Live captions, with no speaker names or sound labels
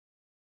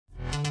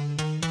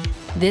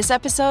This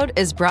episode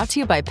is brought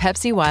to you by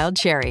Pepsi Wild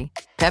Cherry.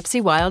 Pepsi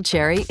Wild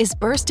Cherry is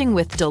bursting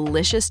with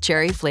delicious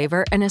cherry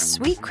flavor and a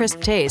sweet,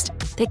 crisp taste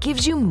that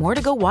gives you more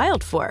to go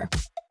wild for.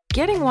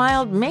 Getting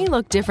wild may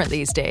look different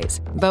these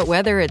days, but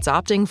whether it's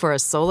opting for a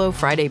solo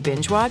Friday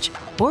binge watch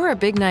or a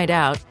big night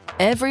out,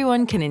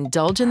 everyone can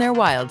indulge in their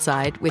wild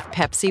side with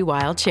Pepsi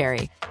Wild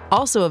Cherry.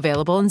 Also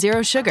available in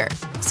Zero Sugar.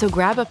 So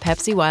grab a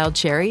Pepsi Wild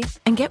Cherry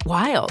and get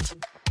wild.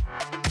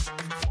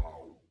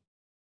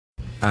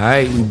 All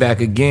right, we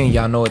back again.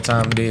 Y'all know what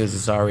time it is.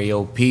 It's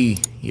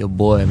REOP, your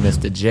boy,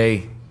 Mr.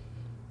 J.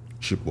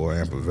 It's your boy,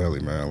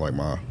 Ampavelli, man. Like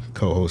my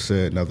co-host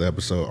said, another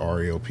episode of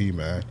REOP,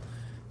 man.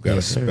 We got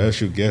a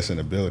special guest in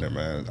the building,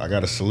 man. I got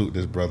to salute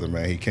this brother,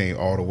 man. He came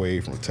all the way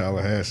from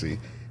Tallahassee.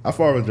 How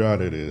far of a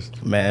drive it is?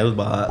 Man, it was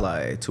about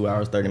like 2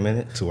 hours, 30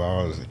 minutes. 2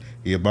 hours.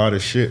 He about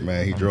his shit,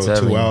 man. He drove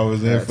 2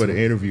 hours in for the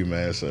interview,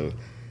 man. So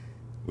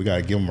we got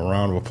to give him a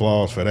round of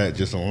applause for that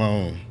just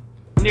alone.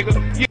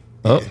 Nigga.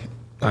 Oh.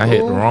 I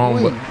hit the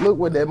wrong one. Look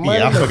what that money.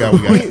 Yeah, I forgot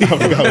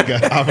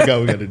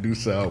we got to do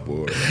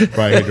soundboard.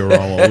 Probably hit the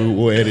wrong one.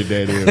 We'll edit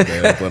that in,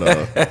 man. But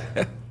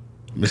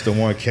Mr.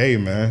 1K,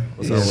 man,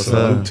 what's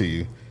up to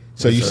you?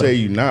 So you say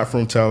you're not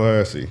from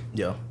Tallahassee?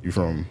 Yeah. You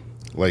from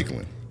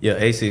Lakeland? Yeah,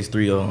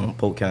 A63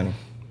 Polk County.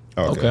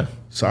 Okay.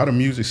 So how the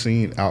music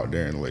scene out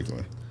there in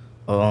Lakeland?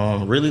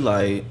 Really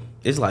like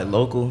it's like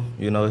local.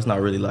 You know, it's not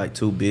really like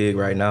too big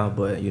right now,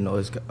 but you know,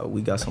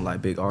 we got some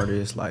like big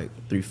artists like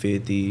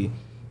 350.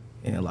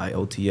 And like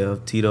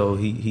OTF, Tito,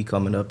 he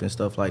coming up and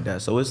stuff like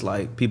that. So it's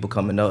like people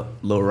coming up,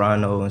 Lil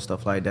Rhino and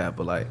stuff like that.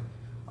 But like,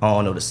 I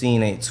don't know, the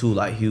scene ain't too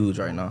like huge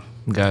right now.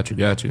 Got you.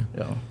 Yeah.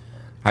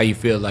 How you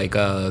feel like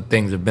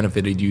things have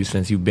benefited you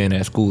since you've been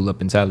at school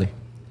up in Tally?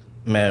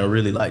 Man,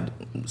 really like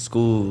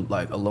school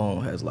like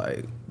alone has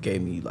like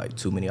gave me like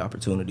too many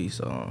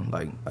opportunities.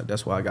 Like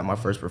that's why I got my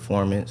first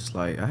performance.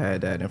 Like I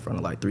had that in front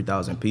of like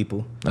 3,000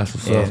 people. That's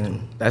what's up.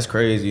 And that's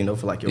crazy, you know,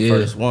 for like your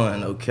first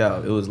one, no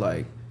cap. It was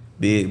like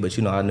big, but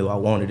you know, I knew I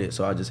wanted it,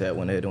 so I just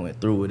went ahead and went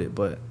through with it.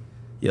 But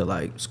yeah,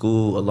 like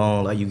school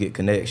alone, like you get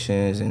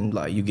connections and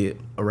like you get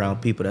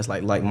around people that's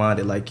like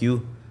like-minded like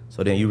you.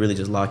 So then you really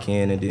just lock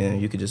in, and then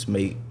you could just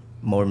make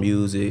more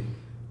music,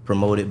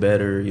 promote it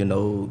better, you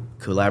know,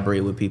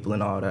 collaborate with people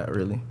and all that,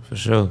 really. For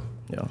sure.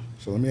 Yeah.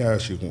 So let me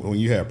ask you, when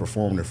you had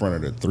performed in front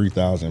of the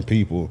 3,000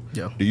 people,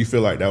 do you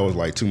feel like that was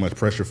like too much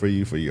pressure for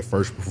you for your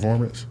first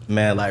performance?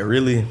 Man, like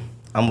really,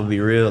 I'm gonna be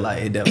real,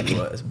 like it definitely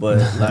was. But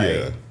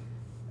like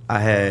I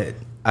had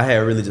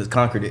really just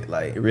conquered it.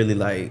 Like really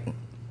like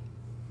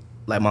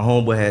my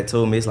homeboy had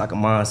told me, it's like a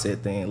mindset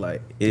thing.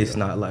 Like it's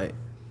not like,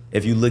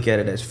 if you look at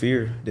it as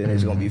fear, then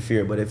it's gonna be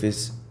fear. But if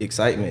it's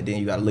excitement, then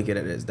you gotta look at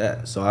it as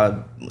that. So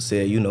I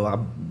said, you know,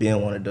 I've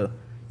been wanted to,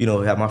 you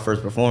know, have my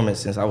first performance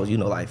since I was, you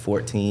know, like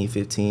 14,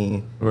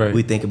 15. Right.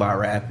 We think about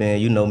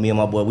rapping, you know, me and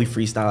my boy, we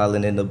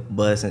freestyling in the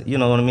bus, and you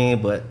know what I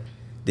mean? But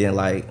then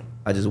like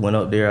I just went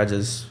up there, I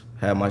just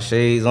had my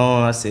shades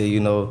on. I said, you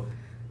know,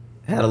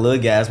 had a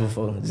little gas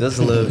before, just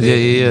a little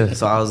bit. Yeah.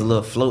 So I was a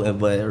little floating,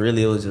 but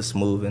really it was just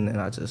smooth, and then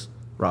I just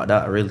rocked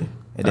out, really.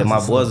 And then my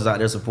boys was out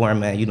there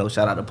supporting, man. You know,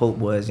 shout out to Pope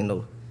Boys, you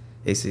know,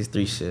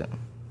 A63 shit.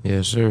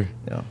 Yeah, sure.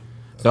 Yeah.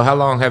 So how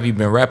long have you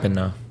been rapping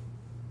now?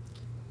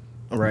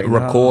 Right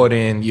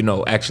Recording, now, you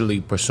know,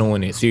 actually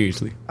pursuing it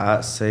seriously?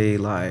 I'd say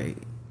like,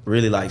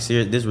 really like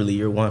serious. This really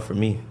year one for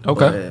me.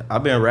 Okay. But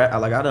I've been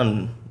like I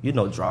done, you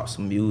know, dropped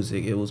some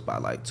music. It was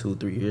about like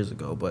 2-3 years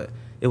ago, but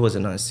it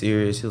wasn't nothing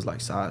serious. It was like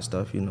side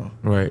stuff, you know.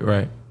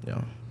 Right.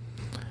 Yeah.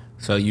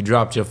 So you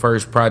dropped your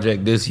first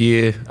project this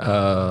year.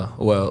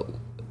 Well,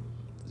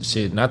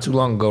 shit, not too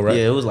long ago, right?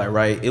 Yeah, it was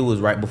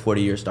right before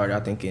the year started,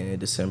 I think in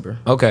December.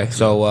 Okay,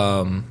 so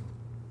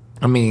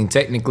I mean,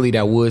 technically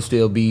that would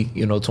still be,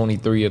 you know,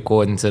 23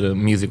 according to the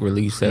music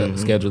release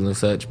schedule and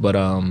such. But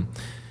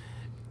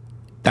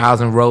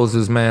 1,000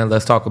 Roses, man,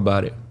 let's talk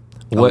about it.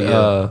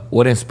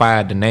 What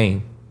inspired the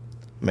name?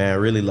 Man,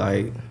 really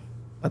like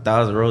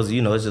 1,000 Roses,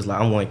 you know, it's just like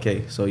I'm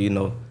 1K. So, you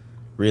know,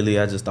 really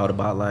I just thought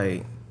about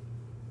like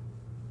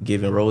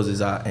giving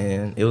roses out,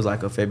 and it was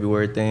like a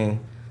February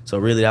thing. So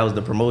really that was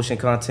the promotion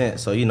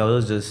content. So, you know, it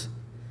was just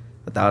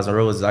 1,000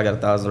 roses. I got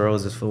 1,000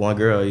 roses for one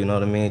girl, you know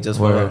what I mean? Just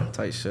for her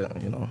type shit,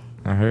 you know.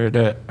 I heard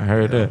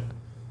that.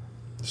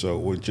 So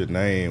with your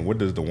name, what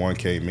does the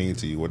 1K mean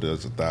to you? What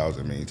does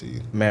 1,000 mean to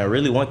you? Man,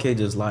 really 1K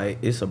just like,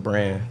 it's a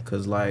brand.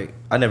 Cause like,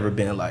 I never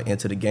been like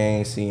into the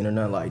gang scene or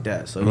nothing like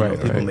that. So, you know,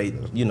 people may,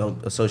 you know,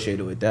 associate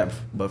it with that.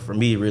 But for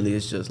me, really,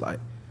 it's just like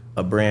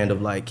a brand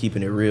of like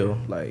keeping it real,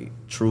 like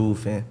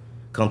truth and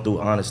come through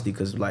honesty.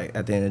 Cause like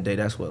at the end of the day,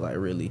 that's what like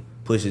really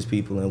pushes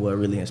people and what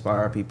really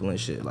inspire people and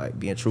shit, like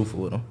being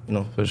truthful with them, you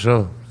know? For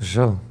sure.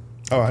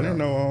 Oh, I didn't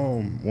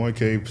know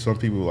 1K, some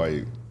people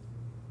like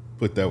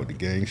put that with the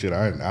gang shit.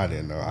 I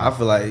didn't know. I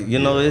feel like, you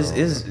know,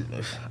 it's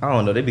I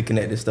don't know, they be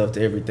connecting stuff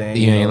to everything.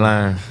 You ain't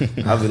lying.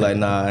 I'll be like,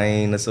 nah, I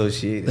ain't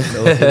associated.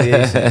 No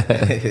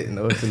affiliation.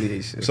 No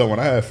affiliation. So when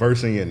I had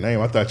first seen your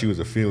name, I thought you was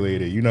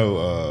affiliated. You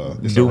know,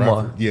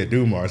 Dumar. Yeah,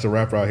 Dumar. It's a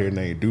rapper out here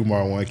named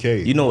Dumar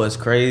 1K. You know what's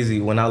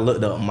crazy? When I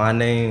looked up my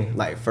name,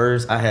 like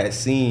first I had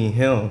seen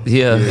him.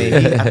 Yeah.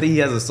 And I think he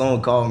has a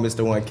song called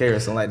Mr. 1K or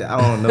something like that. I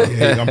don't know.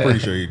 Yeah, I'm pretty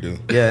sure you do.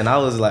 Yeah, and I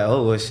was like,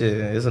 oh, well, shit,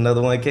 it's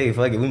another 1K.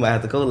 Fuck it, we might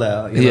have to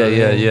collab. You know what I mean?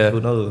 Yeah. Who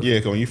knows? Yeah,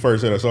 'cause when you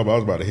first hit us up, I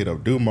was about to hit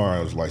up Dumar.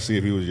 I was like, see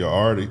if he was your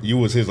artist. You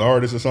was his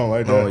artist or something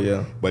like that. Oh,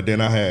 yeah. But then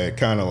I had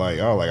kind of like,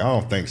 I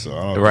don't think so.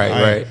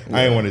 Right.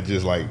 I ain't want to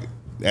just like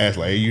ask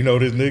like, hey, you know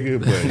this nigga?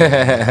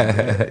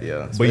 But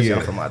Yeah, especially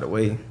I'm from out the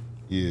way.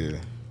 Yeah.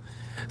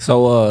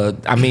 So,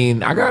 I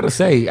mean, I gotta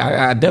say,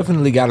 I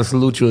definitely gotta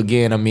salute you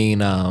again. I mean,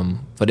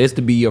 for this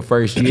to be your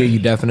first year, you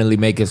definitely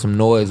making some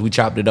noise. We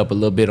chopped it up a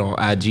little bit on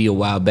IG a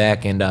while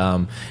back,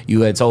 and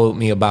you had told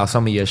me about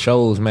some of your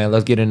shows, man.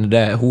 Let's get into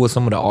that. Who are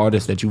some of the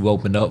artists that you've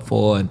opened up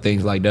for and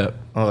things like that?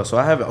 So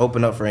I haven't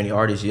opened up for any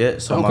artists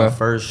yet. So my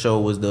first show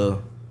was the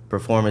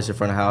performance in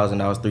front of house,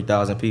 and that was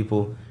 3,000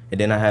 people.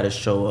 And then I had a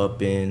show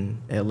up in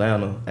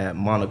Atlanta at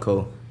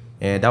Monaco,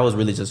 and that was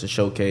really just a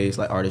showcase,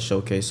 like artist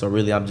showcase. So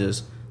really, I'm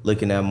just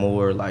looking at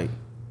more like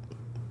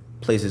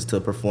places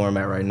to perform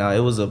at right now. It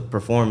was a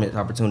performance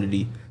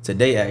opportunity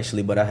today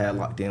actually, but I had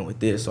locked in with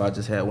this, so I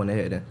just went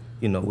ahead and,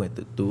 you know, went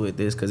through with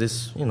this because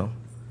it's, you know,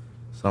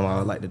 something I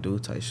would like to do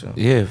type shit.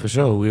 Yeah, for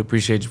sure. We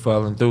appreciate you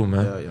following through,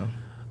 man.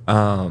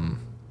 Yeah.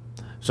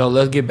 So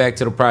let's get back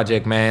to the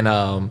project,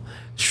 man.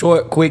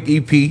 Short, quick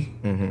EP.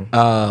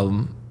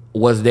 Mm-hmm.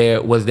 Was there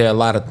a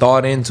lot of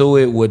thought into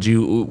it?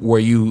 Were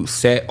you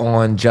set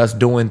on just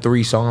doing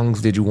 3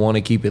 songs? Did you want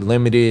to keep it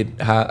limited?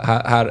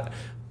 How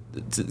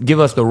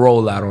give us the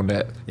rollout on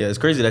that? Yeah, it's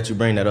crazy that you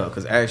bring that up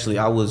because actually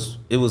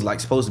it was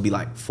like supposed to be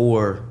like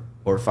 4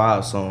 or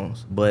 5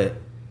 songs, but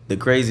the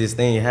craziest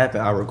thing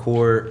happened. I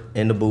record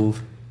in the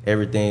booth,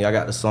 everything. I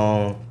got the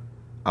song.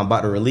 I'm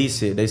about to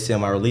release it. They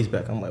send my release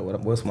back. I'm like,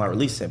 what's my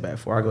release sent back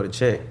for? I go to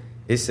check.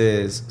 It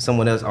says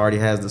someone else already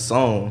has the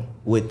song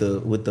with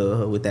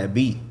that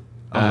beat.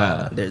 I'm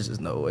like, there's just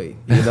no way,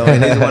 you know.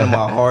 And it's one of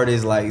my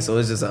hardest, like, so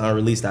it's just an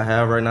unreleased I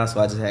have right now. So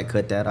I just had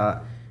cut that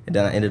out, and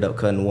then I ended up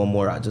cutting one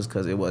more out just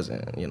because it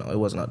wasn't, you know, it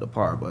wasn't up to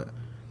par. But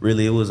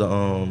really, it was a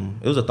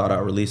thought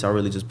out release. I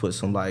really just put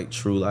some like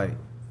true, like,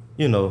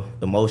 you know,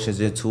 emotions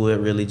into it.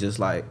 Really, just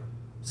like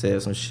said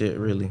some shit,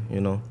 really,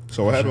 you know.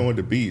 So what happened with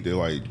the beat? Did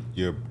like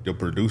your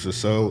producer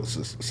sell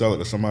it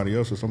to somebody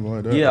else or something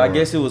like that? Yeah, I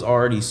guess it was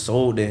already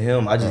sold to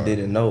him. I just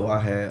didn't know. I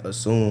had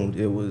assumed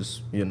it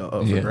was, you know,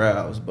 up for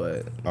grabs,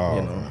 but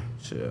you know,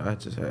 shit, I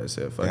just had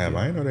said fuck it.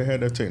 I didn't know they had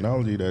that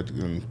technology that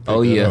can pick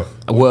Oh that yeah. up.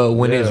 Well,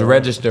 when it's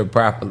registered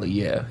properly,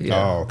 yeah.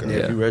 Oh, okay.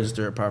 Yeah, if you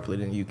register it properly,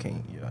 then you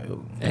can't.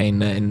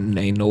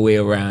 Ain't no way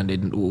around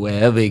it.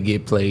 Wherever it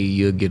get played,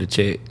 you'll get a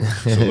check.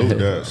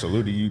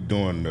 Salute to you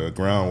doing the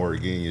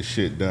groundwork, getting your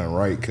shit done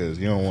right, because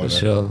you don't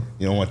want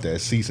you don't want that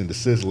cease and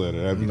desist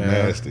letter. That'd be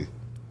nasty.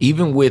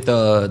 Even with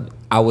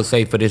I would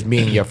say for this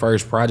being your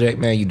first project,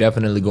 man, you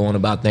definitely going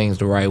about things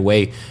the right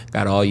way.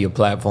 Got all your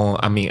platform.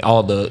 I mean,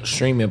 all the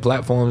streaming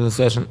platforms in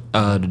session.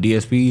 The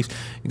DSPs,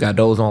 you got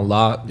those on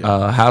lock.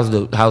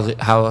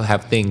 How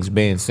have things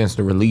been since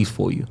the release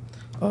for you?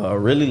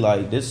 Really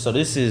like this. So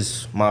this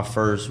is my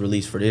first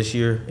release for this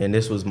year, and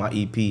this was my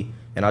EP.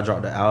 And I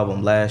dropped the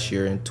album last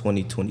year in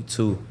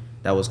 2022.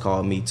 That was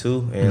called Me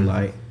Too, and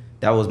like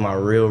that was my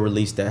real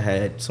release that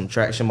had some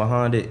traction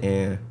behind it.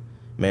 And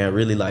man,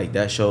 really like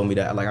that showed me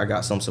that like I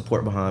got some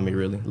support behind me.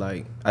 Really,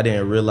 like I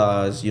didn't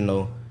realize, you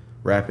know,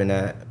 rapping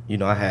that, you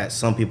know, I had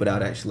some people that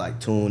would actually like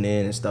tune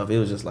in and stuff. It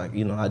was just like,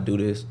 you know, I do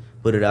this,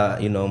 put it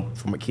out, you know,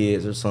 for my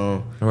kids or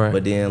something. Right.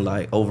 But then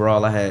like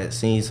overall, I had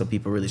seen some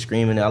people really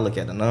screaming. I look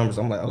at the numbers,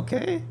 I'm like,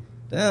 okay,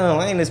 damn,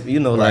 I ain't this, you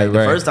know, like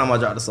the first time I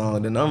dropped the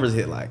song, the numbers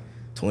hit like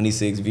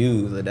 26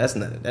 views. Like,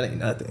 that ain't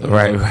nothing.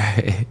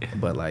 Right.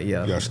 But like,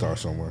 yeah, You gotta start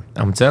somewhere.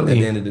 I'm telling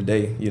you. At the end of the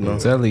day, you know. I'm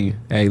telling you.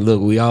 Hey, look,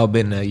 we all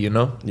been there, you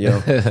know. Yeah,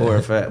 for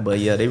a fact. But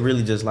yeah, they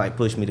really just like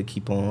pushed me to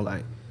keep on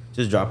like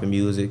just dropping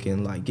music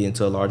and like getting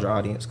to a larger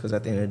audience. Because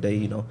at the end of the day,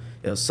 you know,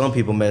 if some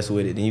people mess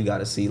with it, then you got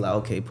to see like,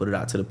 okay, put it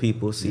out to the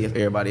people, see if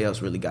everybody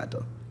else really got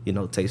the, you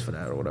know, taste for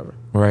that or whatever.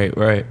 Right.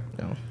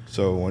 You know?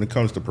 So when it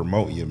comes to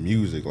promoting your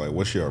music, like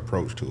what's your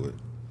approach to it?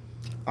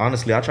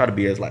 Honestly, I try to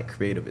be as like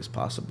creative as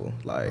possible.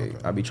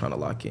 Like I be trying to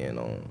lock in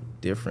on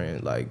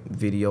different like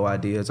video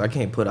ideas. I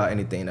can't put out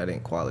anything that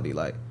ain't quality.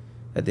 Like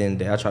at the end of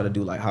the day, I try to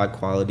do like high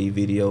quality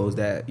videos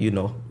that, you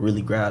know,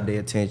 really grab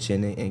their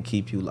attention and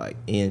keep you like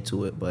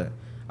into it. But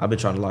I've been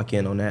trying to lock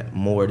in on that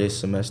more this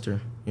semester,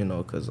 you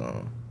know, because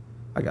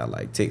I got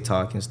like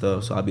TikTok and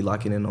stuff, so I'll be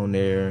locking in on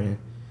there, and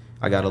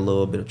I got a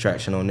little bit of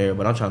traction on there.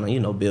 But I'm trying to,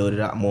 you know, build it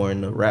out more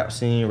in the rap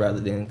scene rather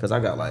than, because I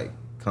got like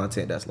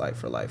content that's like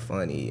for like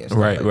funny and stuff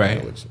like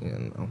that, which,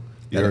 you know.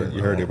 You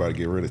heard they about to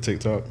get rid of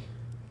TikTok?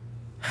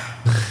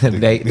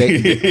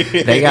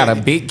 they got a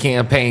big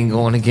campaign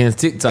going against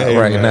TikTok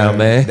right man. now,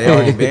 man. They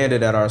already banned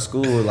it at our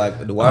school. Like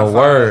the Wi-Fi.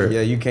 word.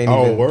 Yeah, you can't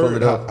even pull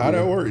it up. How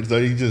that work? So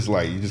you just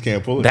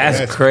can't pull it.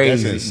 That's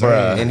crazy, that's insane.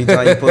 bruh.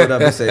 Anytime you pull it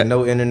up, it say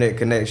no internet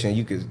connection.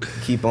 You could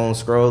keep on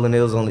scrolling.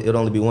 It'll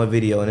only be one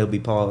video and it'll be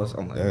paused.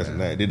 I'm like, That's man.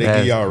 nice. Did they That's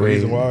give y'all a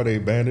reason crazy. why they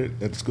banned it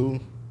at the school?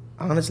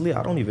 Honestly,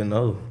 I don't even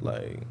know.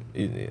 Like,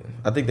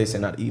 I think they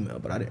sent out an email,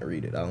 but I didn't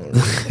read it. I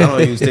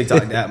don't use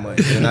TikTok that much.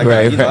 And I got,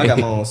 Right, I got right.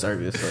 my own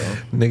service, so.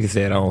 Nigga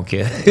said I don't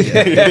care. I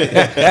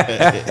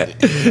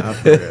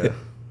forgot.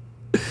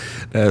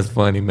 That's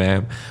funny,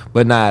 man.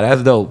 But nah,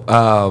 that's dope.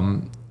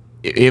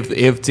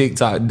 If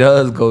TikTok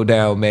does go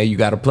down, man, you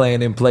got a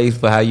plan in place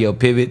for how you'll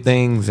pivot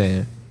things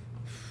and.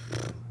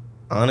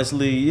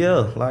 Honestly,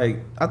 yeah. Like,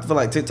 I feel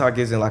like TikTok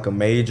isn't like a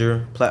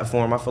major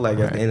platform. I feel like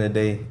at the end of the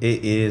day,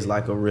 it is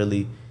like a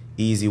really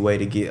easy way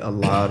to get a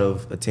lot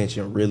of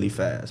attention really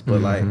fast.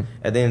 But like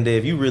at the end of the day,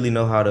 if you really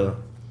know how to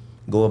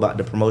go about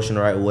the promotion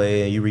the right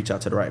way and you reach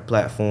out to the right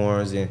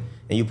platforms and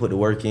you put the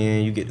work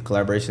in, you get the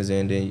collaborations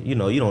in, then you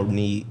don't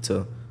need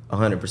to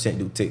 100%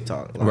 do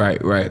TikTok.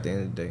 Like, Right. At the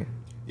end of the day.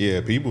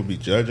 Yeah, people be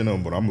judging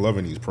them, but I'm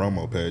loving these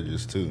promo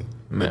pages too.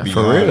 Man, To be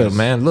for real, honest.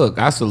 man. Look,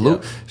 I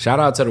salute. Shout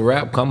out to the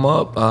rap come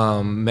up.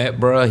 Matt,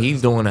 bruh, he's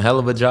doing a hell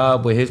of a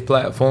job with his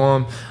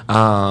platform.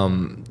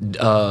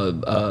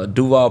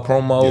 Duval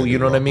promo, Yeah, you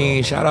know what I Duval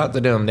mean? promo. Shout out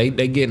to them. They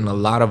getting a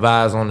lot of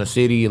eyes on the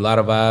city, a lot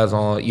of eyes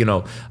on,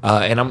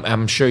 and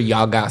I'm sure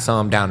y'all got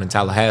some down in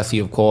Tallahassee,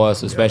 of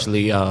course,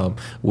 especially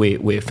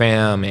with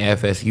FAM and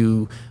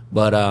FSU.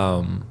 But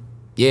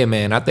yeah,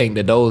 man, I think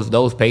that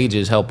those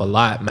pages help a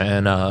lot,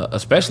 man.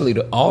 Especially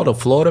all the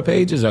Florida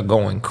pages are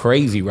going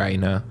crazy right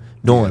now,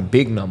 doing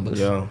big numbers.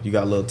 Yeah, you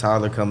got little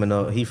Tyler coming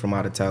up. He from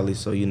out of Tally,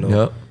 so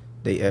Yep.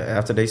 they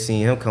after they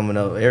seen him coming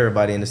up,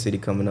 everybody in the city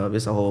coming up.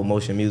 It's a whole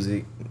motion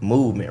music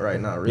movement right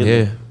now. Really.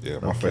 Yeah. Yeah,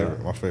 my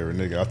favorite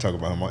nigga. I talk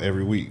about him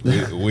every week.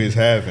 Wiz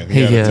Having.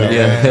 He Yeah, out of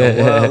yeah.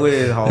 town. Well,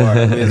 Wiz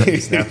hard. Wiz be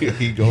snapping.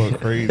 He going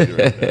crazy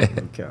right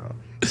now. Okay.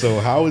 So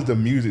how is the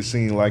music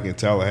scene like in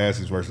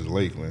Tallahassee versus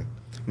Lakeland?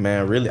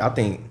 Man, really, I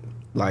think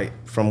like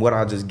from what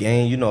I just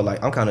gained,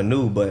 like I'm kind of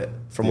new, but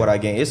from what I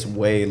gained, it's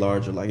way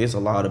larger. Like it's a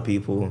lot of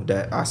people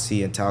that I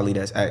see in Tally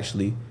that's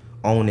actually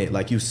on it.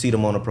 Like you see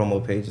them on the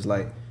promo pages.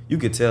 Like you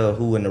could tell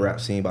who in the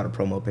rap scene by the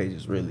promo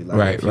pages, really. Like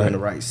Right, if you're in right. the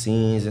right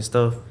scenes and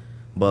stuff.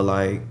 But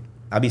like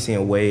I be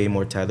seeing way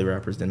more Tally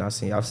rappers than I've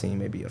seen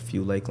maybe a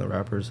few Lakeland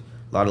rappers.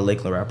 A lot of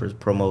Lakeland rappers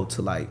promote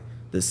to like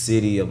the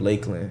city of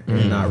Lakeland,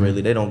 and not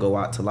really. They don't go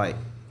out to like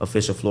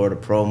official Florida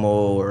promo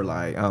or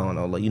like I don't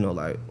know, like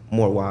like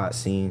more wide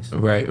scenes.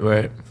 Right.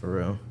 For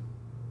real.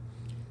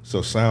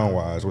 So sound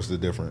wise, what's the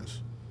difference?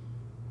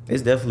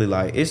 It's definitely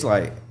like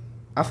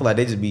I feel like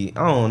they just be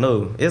I don't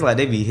know. It's like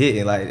they be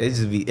hitting like they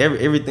just be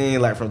everything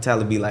like from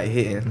Tally be like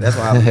hitting. That's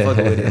why I be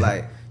fucking with it.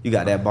 Like you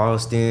got that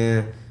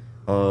Boston.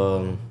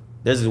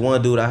 There's this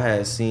one dude I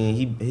had seen.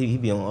 He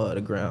be on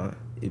the ground.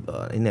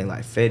 His name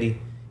like Fetty.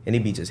 And he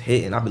be just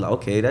hitting. I be like,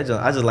 okay, I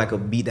just like a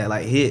beat that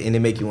like hit and it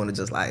make you want to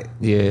just like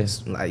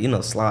Yes. like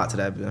slide to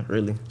that bit,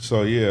 really.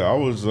 So yeah, I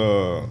was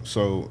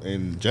so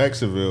in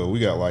Jacksonville we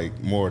got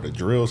like more of the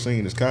drill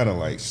scene. It's kind of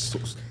like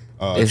It's-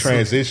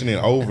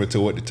 transitioning over to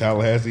what the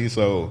Tallahassee.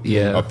 So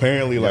Yeah.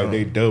 apparently like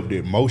they dubbed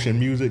it motion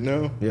music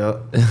now.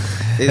 Yep.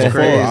 It's Before,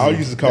 crazy. I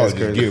used to call That's it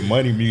just crazy. get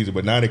money music,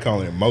 but now they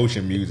calling it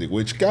motion music,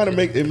 which kind of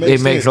makes It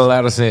makes sense. a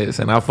lot of sense,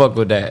 and I fuck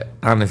with that,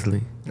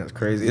 honestly. That's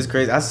crazy. It's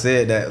crazy. I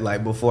said that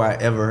like before I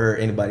ever heard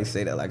anybody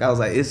say that. Like I was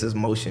like, it's just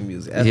motion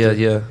music.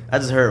 Yeah. I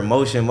just heard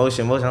motion.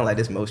 I'm like,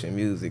 this motion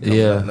music.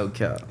 Yeah. No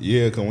cap.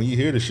 Yeah, cause when you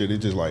hear the shit, it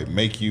just like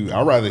make you.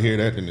 I'd rather hear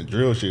that than the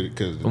drill shit.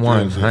 Cause the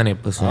drill shit,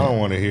 100%. I don't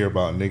want to hear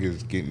about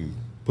niggas getting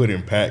put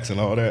in packs and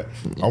all that.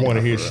 I want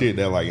to hear shit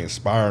that like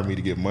inspire me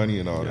to get money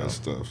and all that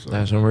stuff. So.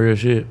 That's some real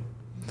shit.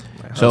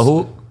 So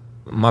who?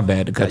 My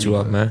bad to cut you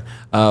off, man.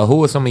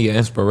 Who are some of your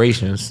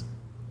inspirations?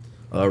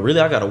 Really,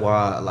 I got a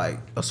wide like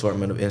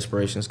assortment of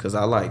inspirations because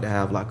I like to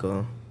have like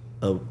a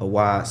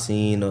wide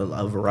scene,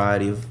 a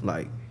variety of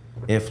like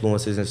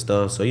influences and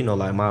stuff. So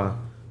like my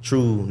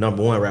true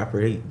number one rapper,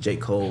 he J.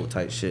 Cole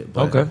type shit.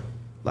 But, Okay.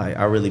 Like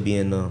I really be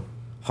in the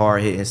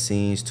hard hitting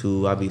scenes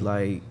too. I be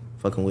like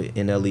fucking with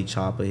NLE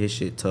Chopper, his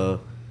shit tough.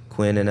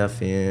 Quinn and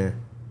FN,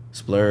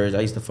 Splurge.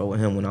 I used to fuck with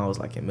him when I was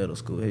like in middle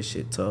school. His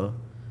shit tough.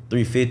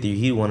 350,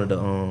 he one of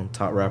the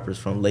top rappers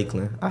from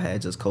Lakeland. I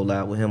had just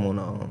collabed with him on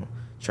a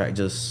track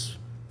just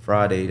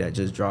Friday that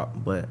just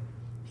dropped. But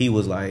he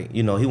was like,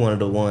 he one of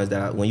the ones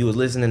that when you was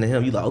listening to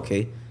him, you like,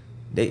 okay,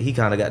 he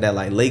kind of got that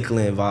like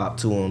Lakeland vibe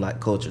to him, like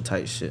culture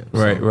type shit.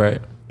 So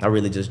Right. I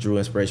really just drew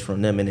inspiration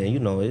from them, and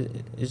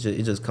then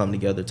it just come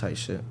together type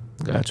shit.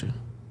 Gotcha.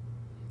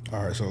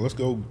 All right, so let's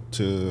go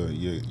to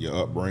your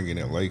upbringing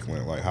in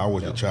Lakeland. Like, how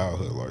was your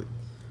childhood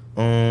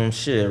like?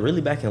 Shit, really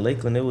back in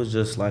Lakeland, it was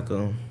just like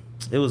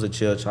it was a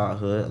chill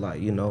childhood. Like,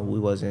 we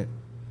wasn't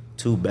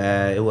too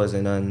bad. It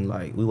wasn't nothing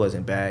like, we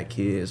wasn't bad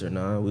kids or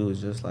nothing. We was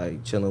just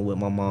like chilling with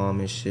my mom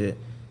and shit.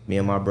 Me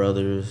and my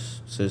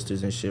brothers,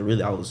 sisters and shit.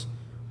 Really, I was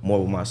more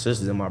with my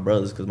sisters than my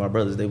brothers because my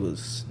brothers, they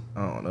was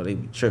I don't know, they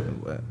be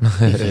tripping, but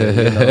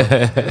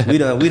you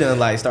know, we done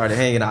like started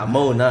hanging out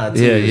more now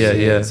too.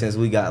 Yeah. Since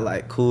we got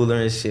like cooler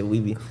and shit, we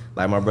be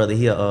like my brother.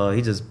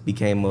 He just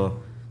became a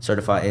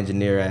certified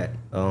engineer at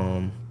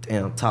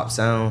Top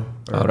Sound.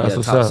 That's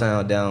what's Top up.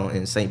 Sound down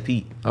in St.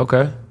 Pete.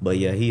 Okay. But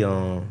yeah, he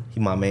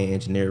my main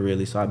engineer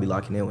really, so I be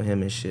locking in with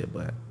him and shit.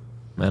 But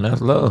Man,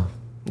 that's love.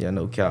 yeah,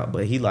 no cap.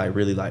 But he like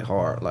really like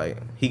hard. Like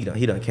he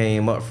done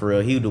came up for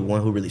real. He was the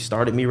one who really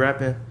started me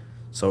rapping.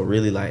 So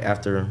really, like,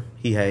 after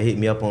he had hit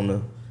me up on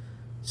the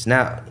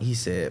Snap, he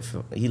said,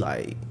 he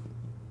like,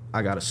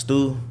 I got a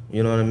stew,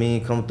 you know what I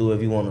mean? Come through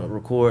if you want to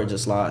record,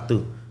 just slide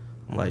through.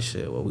 I'm like,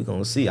 shit, well, we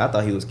gonna see. I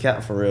thought he was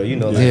cap for real, you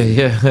know? Like,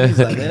 Yeah. He's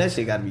like, man, that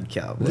shit gotta be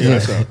cap. Yeah,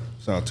 that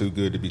sound too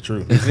good to be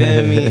true. You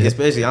feel me?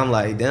 Especially, I'm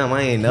like, damn,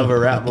 I ain't never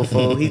rapped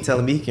before. He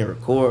telling me he can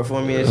record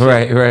for me and shit.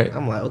 Right.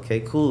 I'm like, okay,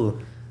 cool.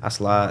 I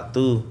slide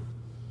through.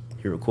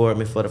 He recorded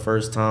me for the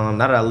first time.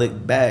 Now that I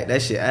look back,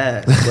 that shit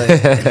ass.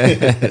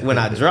 But when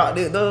I dropped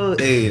it though,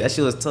 hey, that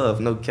shit was tough.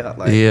 No cap.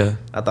 Like, Yeah.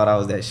 I thought I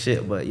was that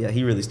shit, but yeah,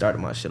 he really started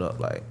my shit up.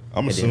 Like,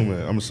 I'm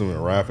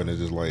assuming rapping is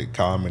just like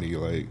comedy.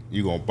 Like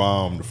you gonna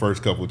bomb the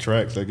first couple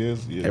tracks, I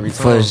guess. Yeah. every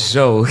For time.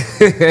 sure.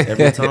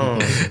 Every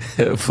time.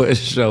 For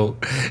sure.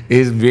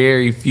 It's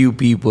very few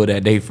people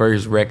that they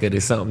first record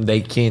is something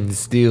they can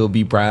still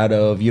be proud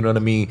of, you know what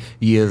I mean,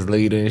 years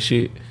later and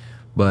shit.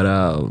 But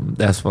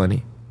that's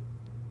funny.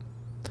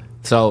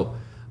 So,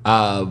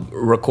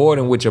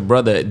 recording with your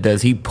brother,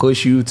 does he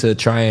push you to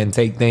try and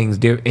take things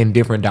in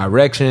different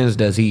directions?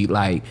 Does he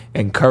like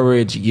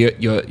encourage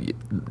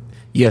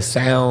your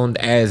sound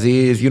as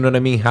is? You know what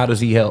I mean? How does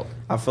he help?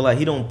 I feel like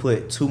he don't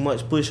put too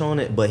much push on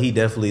it, but he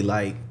definitely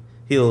like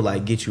he'll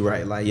like get you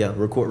right. Like, yeah,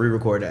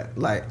 re-record that.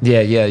 Like,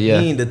 Yeah. He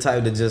ain't the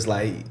type to just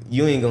like,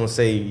 you ain't gonna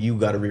say you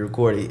gotta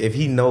re-record it. If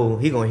he know,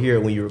 he gonna hear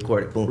it when you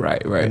record it. Boom.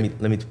 Right. Let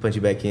me punch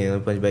you back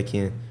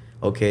in.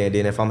 Okay, and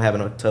then if I'm having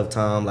a tough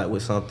time like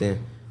with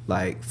something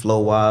like flow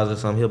wise or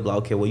something, he'll be like,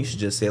 okay, well you should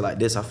just say it like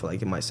this. I feel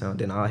like it might sound.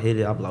 Then I'll hit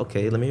it. I'll be like,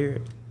 okay, let me hear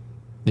it.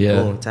 Yeah.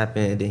 Boom, tap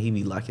in. Then he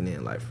be locking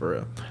in like for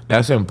real.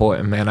 That's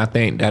important, man. I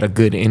think that a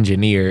good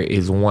engineer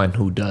is one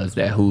who does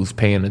that, who's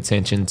paying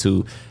attention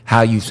to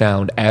how you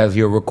sound as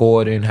you're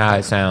recording, how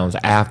it sounds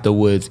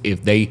afterwards.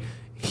 If they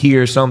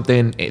hear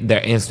something, they're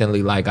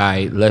instantly like, all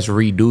right, let's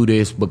redo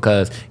this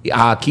because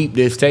I'll keep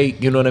this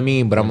take, you know what I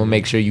mean? But I'm going to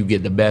make sure you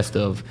get the best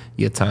of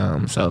your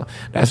time. So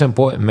that's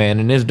important, man.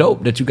 And it's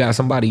dope that you got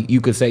somebody you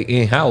could say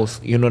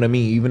in-house, you know what I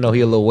mean? Even though he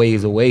a little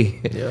ways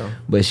away. Yeah.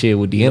 But shit,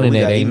 with the You know, we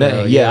internet, got ain't email,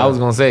 nothing. yeah. I was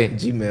going to say.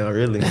 Gmail,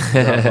 really.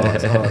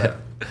 Dropbox, all that.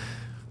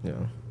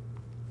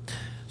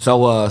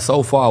 Yeah.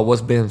 So far,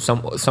 what's been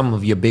some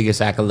of your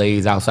biggest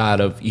accolades outside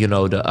of, you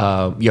know,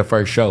 the your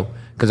first show?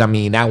 Because, I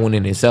mean, that one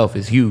in itself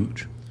is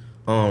huge.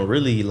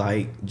 Really,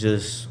 like,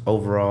 just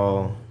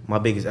overall, my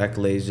biggest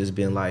accolades just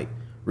been, like,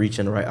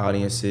 reaching the right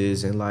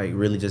audiences and, like,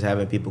 really just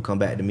having people come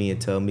back to me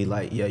and tell me,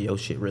 like, yeah, your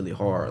shit really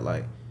hard.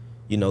 Like,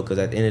 you know, because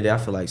at the end of the day, I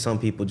feel like some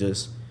people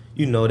just,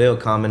 you know, they'll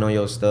comment on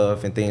your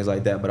stuff and things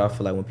like that. But I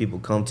feel like when people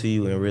come to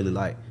you and really,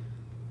 like,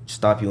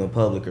 stop you in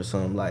public or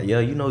something, like, yeah,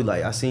 you know,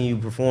 like, I seen you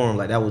perform.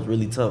 Like, that was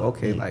really tough.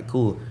 Okay, like,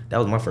 cool. That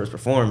was my first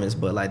performance.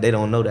 But, like, they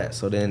don't know that.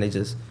 So then they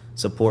just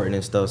supporting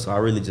and stuff. So I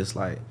really just,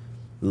 like,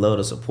 love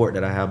the support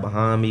that I have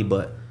behind me.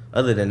 But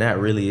other than that,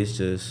 really, it's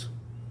just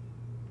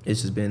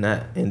been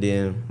that. And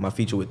then my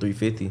feature with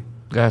 350,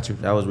 Got you.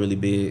 that was really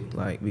big,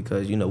 like,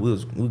 because, you know,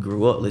 we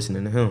grew up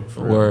listening to him.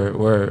 For real.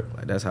 Word.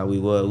 Like, that's how we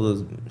was. We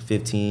was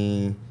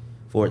 15,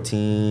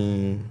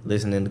 14,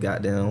 listening to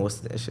goddamn, what's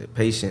that shit?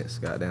 Patience,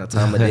 goddamn,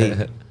 time of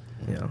day.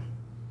 Yeah.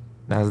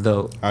 That's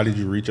dope. How did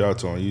you reach out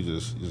to him? You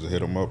just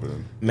hit him up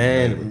and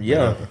Man,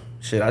 yeah.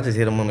 Shit, I just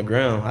hit him on the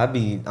ground.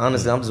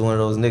 Honestly, I'm just one of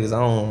those niggas. I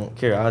don't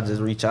care. I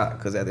just reach out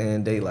because at the end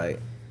of the day,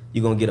 like,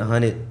 you gonna get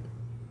 100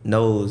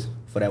 no's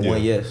for that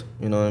one yes.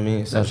 You know what I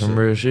mean? So That's some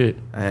real shit.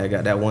 I had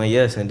got that one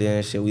yes, and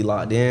then shit, we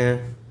locked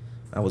in.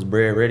 I was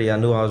bred ready. I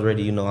knew I was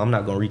ready. You know, I'm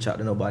not gonna reach out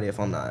to nobody if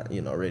I'm not,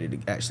 you know, ready to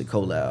actually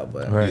collab.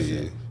 But Right.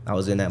 Yeah. I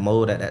was in that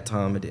mode at that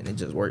time, and then it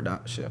just worked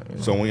out. Shit. You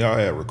know? So when y'all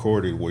had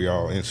recorded, were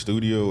y'all in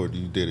studio or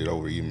you did it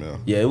over email?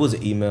 Yeah, it was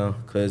an email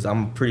because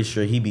I'm pretty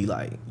sure he be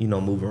like, you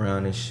know, moving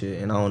around and shit,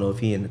 and I don't know if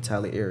he in the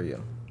Tally area.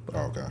 But,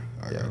 Okay,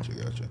 I got you.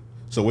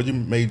 So what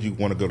made you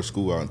want to go to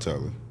school out in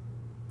Tally?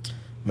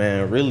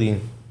 man, really,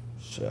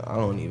 shit, I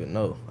don't even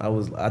know.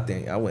 I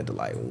think I went to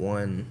like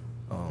one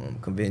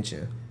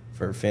convention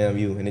for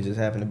FAMU, and it just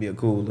happened to be a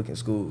cool looking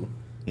school.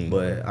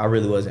 But I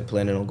really wasn't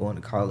planning on going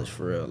to college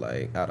for real.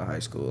 Like out of high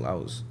school,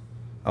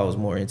 I was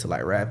more into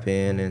like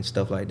rapping and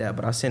stuff like that.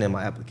 But I sent in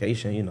my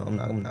application. You know, I'm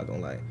not gonna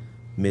like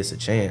miss a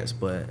chance.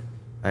 But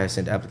I had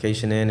sent the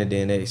application in, and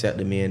then they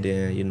accepted me, and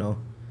then, you know,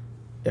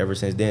 ever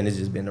since then it's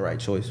just been the right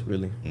choice,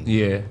 really.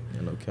 Yeah.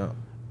 Yeah, no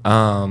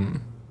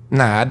count.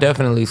 Nah, I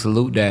definitely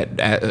salute that.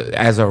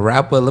 As a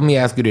rapper, let me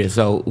ask you this.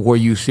 So, were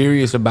you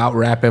serious about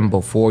rapping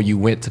before you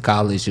went to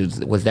college?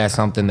 Was that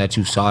something that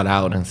you sought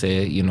out and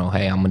said, you know,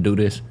 hey, I'm going to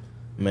do this?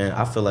 Man,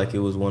 I feel like it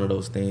was one of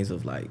those things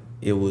of like,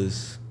 it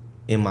was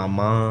in my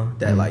mind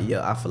that like,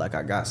 yeah, I feel like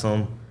I got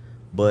some,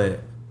 but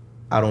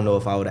I don't know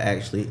if I would have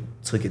actually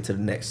took it to the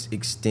next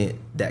extent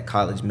that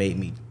college made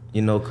me,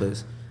 you know,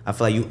 because I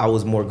feel like I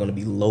was more going to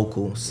be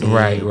local, seeing,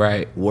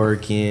 right,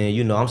 working.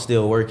 You know, I'm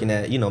still working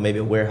at, you know, maybe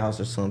a warehouse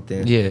or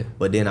something. Yeah.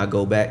 But then I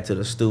go back to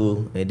the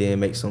stool and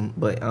then make some,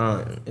 but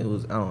it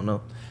was, I don't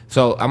know.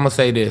 So I'm gonna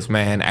say this,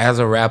 man. As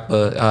a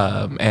rapper,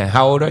 and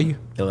how old are you?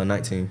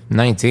 19.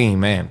 19,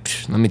 man.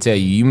 Let me tell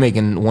you, you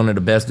making one of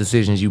the best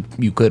decisions you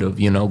could have.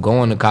 You know,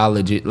 going to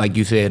college, like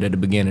you said at the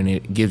beginning,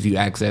 it gives you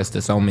access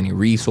to so many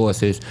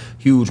resources,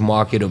 huge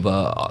market of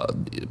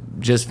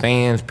just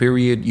fans,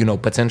 period. You know,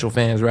 potential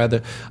fans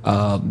rather,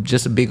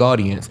 just a big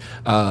audience.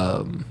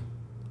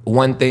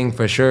 One thing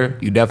for sure,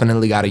 you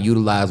definitely got to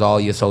utilize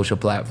all your social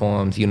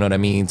platforms, you know what I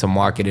mean, to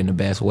market in the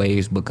best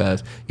ways,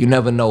 because you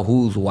never know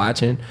who's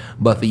watching.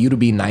 But for you to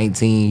be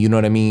 19, you know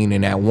what I mean,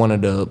 and at one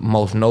of the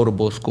most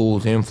notable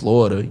schools in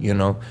Florida, you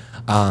know,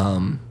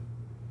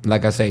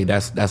 like I say,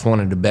 that's one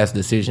of the best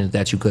decisions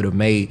that you could have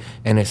made.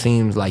 And it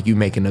seems like you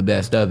making the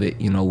best of it,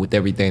 you know, with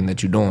everything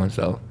that you're doing.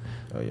 So,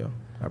 oh, yeah,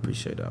 I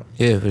appreciate that.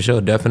 Yeah, for sure.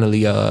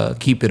 Definitely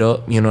keep it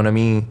up, you know what I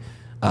mean?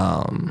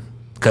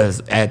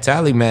 Because at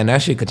Tally, man,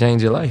 that shit could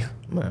change your life.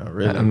 Man,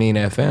 really? I mean,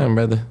 at FAM,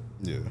 brother.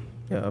 Yeah.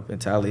 Yeah, up in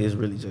Tally, it's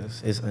really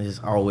just, it's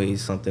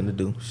always something to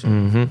do.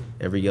 Mm-hmm.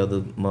 Every other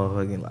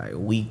motherfucking, like,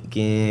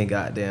 weekend,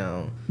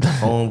 goddamn,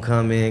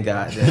 homecoming,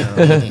 goddamn,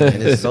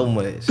 and it's so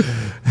much.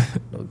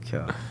 No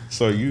cap.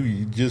 So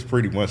you just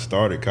pretty much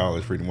started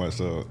college pretty much,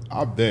 so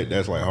I bet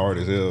that's, like, hard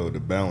as hell to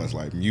balance,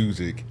 like,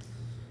 music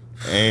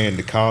and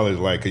the college,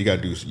 like, 'cause you got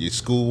to do your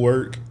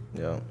schoolwork.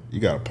 Yeah. You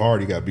got to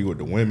party, you got to be with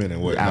the women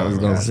and whatnot. I was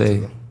going to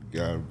say.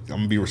 Yeah, I'm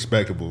gonna be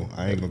respectable.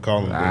 I ain't gonna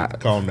call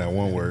them that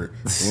one word.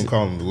 I'm gonna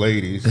call them the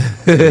ladies.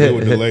 Deal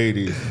with the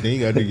ladies. Then you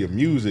gotta do your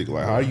music.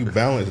 Like, how do you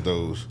balance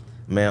those?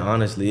 Man,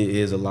 honestly, it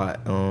is a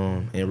lot.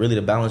 And really,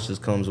 the balance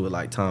just comes with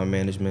like time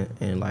management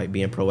and like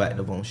being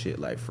proactive on shit.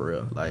 Like for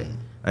real. Like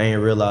I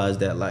ain't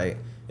realized that like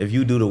if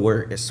you do the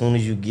work, as soon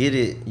as you get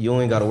it, you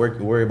ain't gotta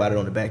worry about it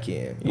on the back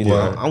end. You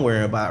know, I'm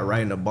worrying about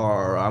writing a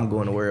bar, or I'm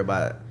going to worry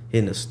about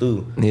hitting the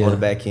stew on the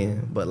back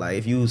end. But like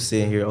if you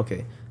sit here,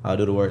 okay, I'll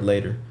do the work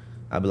later.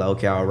 I'd be like,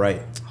 okay, I'll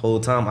write. Whole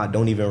time, I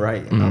don't even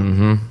write.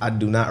 I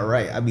do not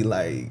write. I'd be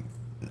like,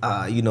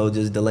 you know,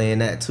 just delaying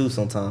that too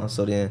sometimes.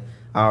 So then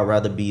I'd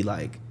rather be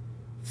like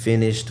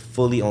finished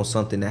fully on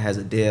something that has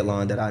a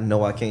deadline that I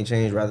know I can't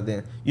change, rather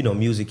than, you know,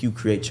 music, you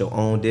create your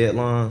own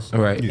deadlines.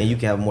 Right. And you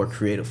can have a more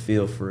creative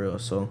feel for real.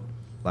 So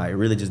like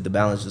really just the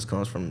balance just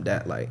comes from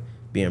that, like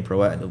being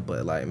proactive.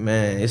 But like,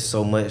 man, it's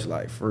so much,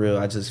 like for real.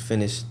 I just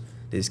finished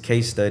this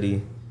case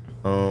study,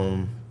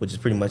 which is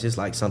pretty much, it's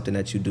like something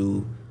that you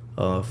do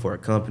for a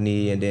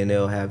company, and then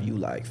they'll have you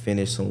like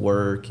finish some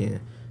work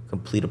and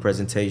complete a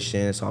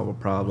presentation, solve a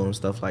problem,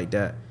 stuff like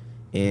that.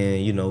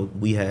 And you know,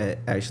 we had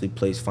actually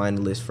placed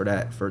finalists for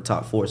that for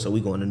top 4. So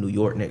we going to New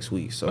York next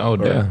week. So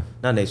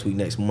not next week,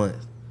 next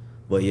month.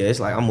 But yeah, it's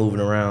like I'm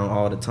moving around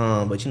all the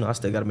time. But you know, I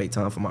still gotta make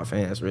time for my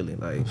fans, really.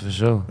 Like for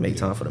sure. Make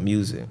time for the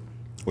music.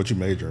 What you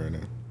major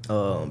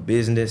in?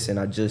 Business, and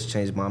I just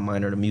changed my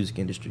minor to music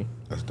industry.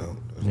 That's dope.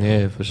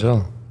 Yeah, for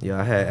sure.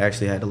 Yeah, I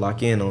actually had to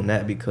lock in on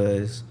that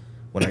because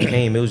when I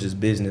came, it was just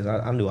business.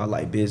 I knew I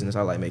like business.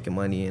 I like making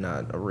money, and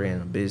I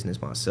ran a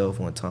business myself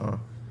one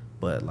time.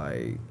 But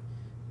like,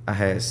 I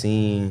had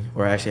seen,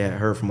 or actually had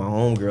heard from my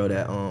homegirl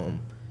that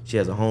she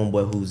has a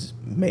homeboy whose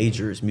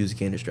major is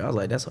music industry. I was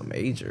like, that's a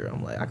major.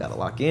 I'm like, I gotta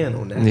lock in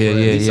on that.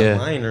 Yeah, a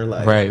minor,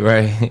 like.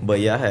 Right.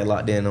 But yeah, I had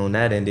locked in on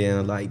that, and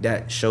then like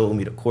that showed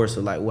me the course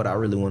of like what I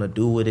really want to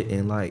do with it,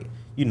 and like,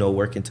 you know,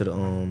 working to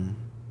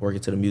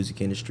the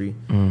music industry,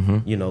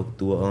 you know,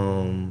 through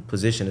a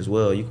position as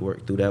well. You can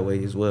work through that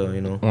way as well,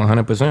 you know.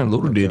 100%.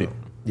 Luda did it.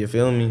 You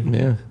feel me?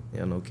 Yeah.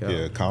 Yeah, no cap.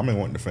 Yeah, Common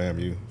wanted to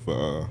FAMU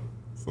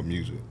for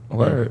music.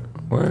 Word.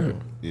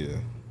 Yeah.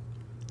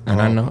 And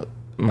I know.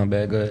 My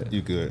bad, go ahead.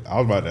 You good. I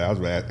was about to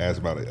ask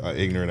about an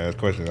ignorant ass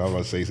question. I was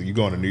about to say, so you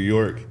going to New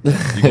York? You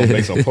gonna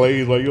make some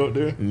plays while you up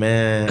there?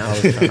 Man,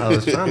 I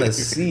was trying to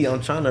see.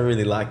 I'm trying to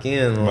really lock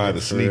in. Might have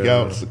to sneak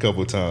out a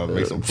couple of times,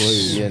 make some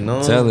plays. You know?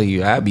 I'm telling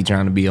you, I be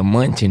trying to be a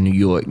munch in New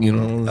York, you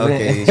know what I'm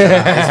saying? Okay,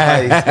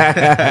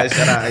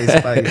 shout out Ice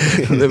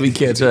Spice. Let me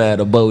catch her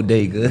at a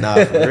bodega.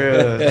 Nah, for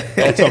real.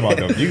 I'm talking about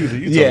the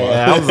music.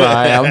 I'm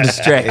sorry, I'm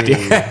distracted.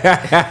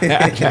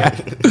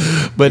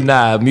 But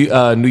nah,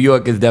 New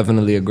York is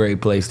definitely a great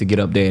place to get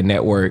up there and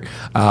network.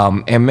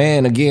 And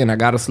man, again, I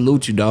gotta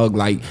salute you, dog.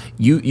 Like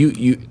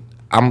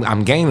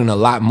I'm gaining a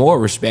lot more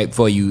respect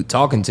for you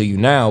talking to you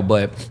now.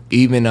 But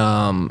even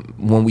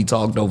when we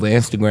talked over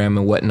Instagram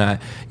and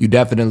whatnot, you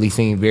definitely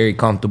seem very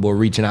comfortable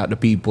reaching out to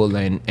people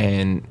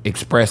and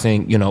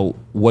expressing, you know,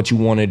 what you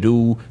want to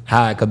do,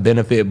 how it could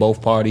benefit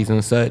both parties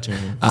and such.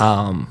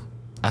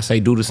 I say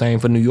do the same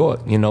for New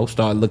York. You know,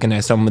 start looking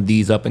at some of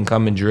these up and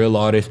coming drill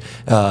artists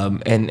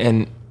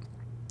and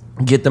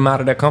get them out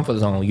of their comfort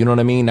zone. You know what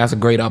I mean? That's a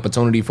great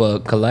opportunity for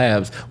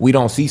collabs. We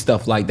don't see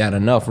stuff like that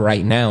enough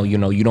right now. You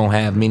know, you don't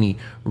have many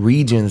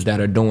regions that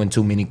are doing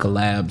too many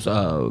collabs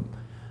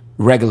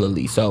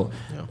regularly. So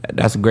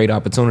that's a great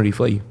opportunity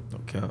for you.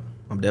 Okay,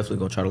 I'm definitely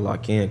gonna try to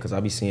lock in because I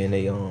be seeing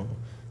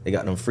They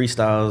got them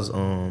freestyles.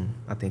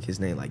 I think his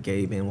name like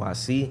Gabe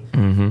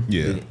NYC.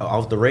 Yeah.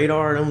 Off the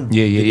radar, them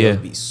Yeah.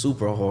 videos be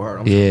super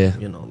hard. Yeah.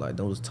 You know, like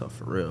those tough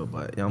for real.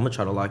 But yeah, I'm gonna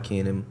try to lock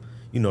in and,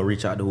 you know,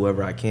 reach out to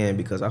whoever I can,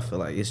 because I feel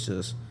like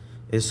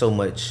it's so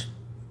much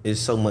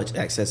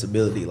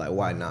accessibility. Like,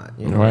 why not?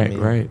 You know what I mean?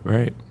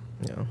 Right.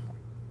 Yeah.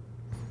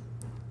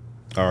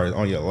 All right,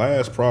 on your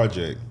last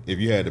project, if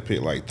you had to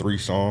pick like 3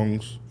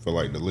 songs for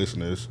like the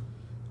listeners,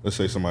 let's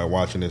say somebody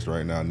watching this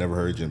right now never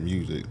heard your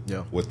music.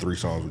 Yeah. What 3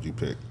 songs would you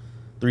pick?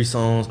 3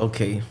 songs,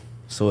 okay.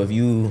 So if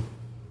you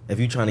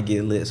trying to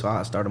get lit, so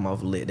I start them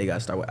off lit. They gotta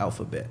start with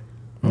Alphabet.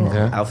 Okay.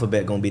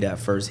 Alphabet gonna be that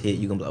first hit.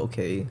 You gonna be like,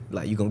 okay,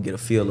 like you gonna get a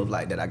feel of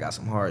like that I got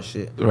some hard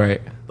shit.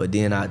 Right. But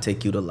then I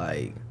take you to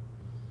like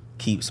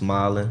Keep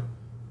Smiling.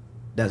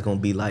 That's gonna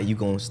be like you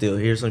gonna still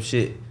hear some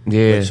shit.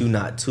 Yeah. But you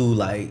not too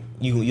like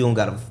you don't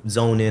gotta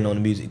zone in on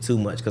the music too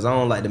much, because I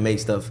don't like to make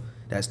stuff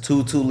that's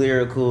too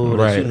lyrical.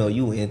 Right. That, you know,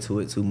 you into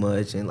it too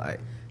much, and like,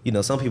 you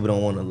know, some people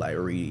don't want to like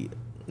read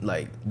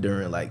like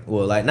during like,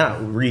 well, like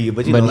not read,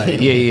 but you know,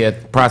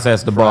 like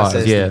process the bars.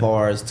 the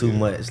bars too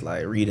much,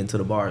 like read into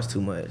the bars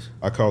too much.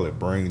 I call it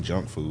brain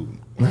junk food.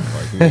 Like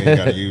you ain't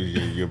gotta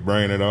use your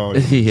brain at all.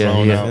 You Yeah,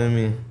 zone yeah. out. You know what I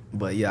mean?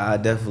 But yeah, I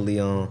definitely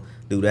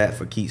do that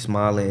for Keep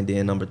Smiling, and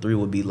then number 3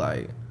 would be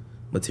like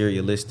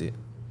Materialistic.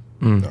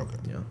 Okay.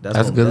 Yeah,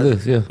 That's a good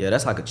list, yeah. Yeah,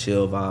 that's like a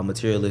chill vibe.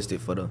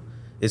 Materialistic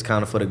it's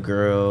kind of for the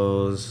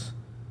girls.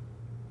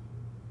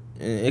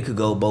 It could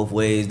go both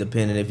ways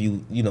depending if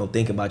you know,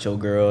 think about your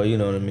girl. You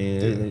know what I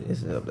mean? Yeah.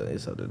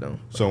 It's up to them.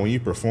 So when you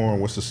perform,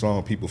 what's the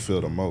song people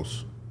feel the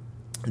most?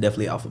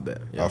 Definitely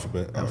Alphabet. Yeah.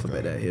 Alphabet?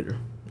 Alphabet, Okay. that hitter.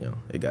 You know,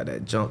 it got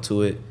that jump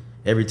to it.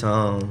 Every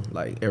time,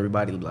 like,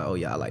 everybody like, oh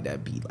yeah, I like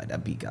that beat. Like,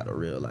 that beat got a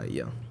real, like,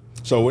 yeah.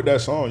 So with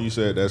that song, you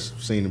said that's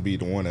seemed to be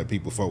the one that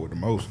people fuck with the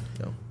most.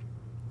 Yeah.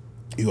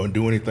 You gonna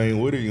do anything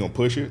with it? You gonna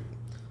push it?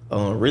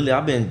 Really,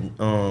 I've been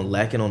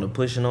lacking on the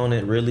pushing on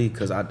it, really,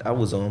 because I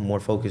was more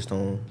focused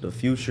on the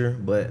future,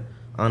 but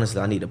honestly,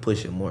 I need to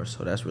push it more,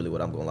 so that's really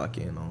what I'm going to lock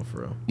in on,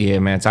 for real. Yeah,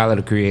 man. Tyler,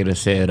 the Creator,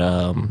 said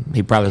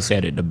he probably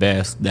said it the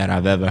best that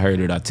I've ever heard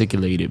it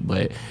articulated.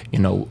 But you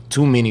know,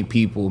 too many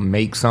people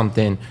make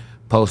something,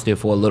 post it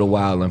for a little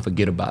while, and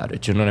forget about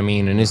it. You know what I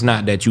mean? And it's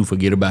not that you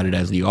forget about it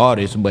as the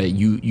artist, but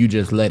you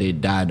just let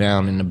it die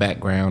down in the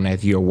background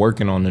as you're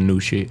working on the new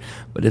shit.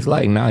 But it's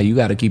like, nah, you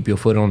got to keep your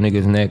foot on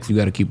niggas' necks. You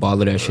got to keep all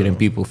of that shit in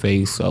people's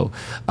face. So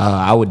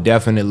I would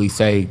definitely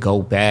say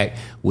go back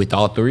with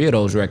all 3 of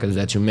those records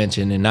that you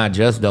mentioned, and not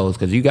just those,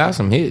 because you got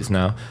some hits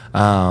now.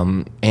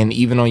 And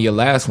even on your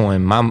last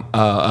one,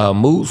 my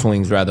Mood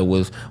Swings rather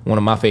was one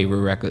of my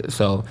favorite records.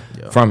 So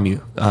from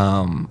you,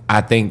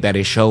 I think that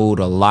it showed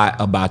a lot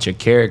about your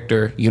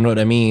character. You know what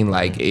I mean?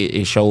 Like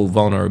it showed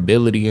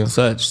vulnerability and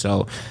such.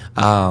 So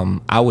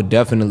I would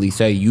definitely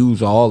say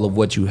use all of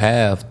what you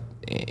have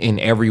in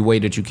every way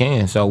that you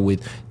can. So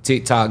with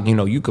TikTok, you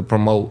know, you could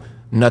promote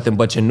nothing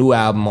but your new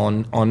album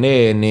on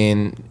there, and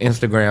then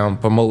Instagram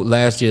promote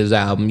last year's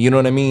album. You know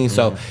what I mean?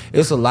 So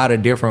it's a lot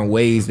of different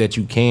ways that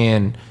you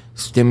can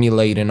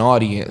stimulate an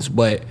audience.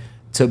 But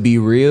to be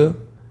real,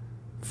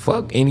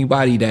 fuck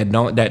anybody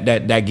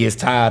that gets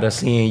tired of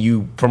seeing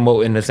you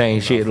promoting the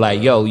same shit.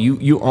 Like, yo,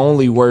 you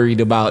only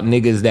worried about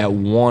niggas that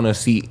want to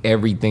see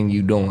everything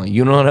you doing.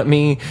 You know what I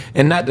mean?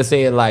 And not to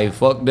say it like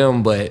fuck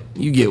them, but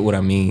you get what I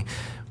mean.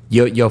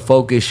 Your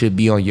focus should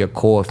be on your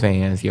core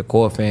fans. Your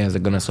core fans are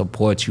gonna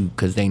support you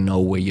because they know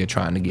where you're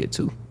trying to get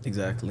to.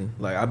 Exactly.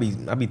 Like, I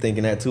be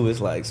thinking that too. It's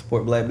like,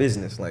 support black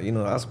business. Like, you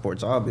know, I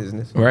support y'all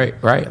business. Right.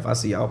 If I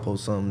see y'all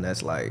post something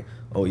that's like,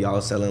 oh,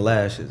 y'all selling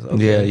lashes.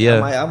 Okay,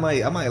 Yeah. I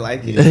might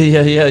like it.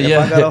 Yeah.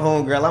 If I got a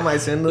homegirl, I might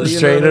send her. You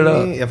Straight know what it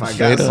I mean? up. If I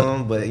Straight got up.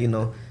 some, but you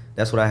know,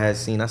 that's what I had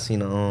seen. I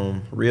seen a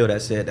reel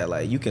that said that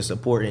like you can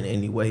support in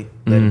any way.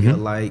 Let it be a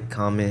like,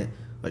 comment,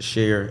 a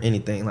share,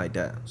 anything like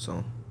that.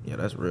 So yeah,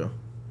 that's real.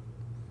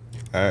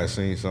 I had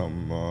seen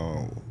something.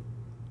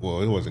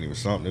 Well, it wasn't even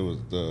something.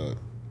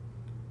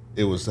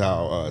 It was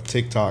how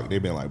TikTok,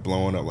 they've been like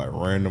blowing up like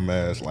random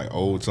ass like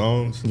old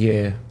songs.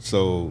 Yeah.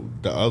 So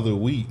the other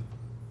week,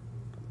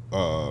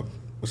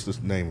 what's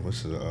this name?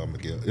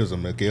 Miguel? It was a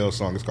Miguel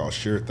song. It's called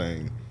Sure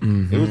Thing.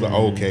 It was an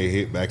okay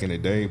hit back in the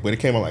day, but it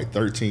came out like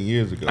 13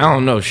 years ago. I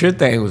don't know. Sure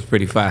Thing was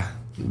pretty fire.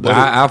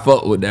 I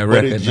fuck with that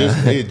But record.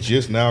 it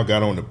just now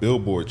got on the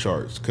Billboard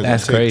charts because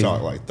That's of TikTok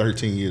crazy. like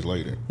 13 years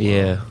later.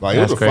 Yeah. Like, it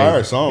was a that's fire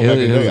crazy. song back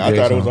in the day. I a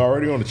great thought it was song.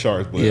 already on the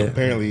charts, but Yeah.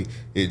 apparently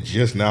it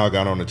just now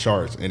got on the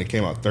charts, and it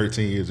came out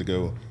 13 years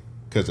ago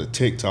because of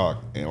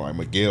TikTok, and like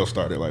Miguel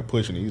started like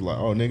pushing it. He's like,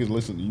 "Oh, niggas,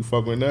 listen, you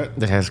fuck with that?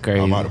 That's crazy.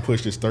 I'm about to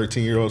push this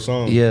 13-year-old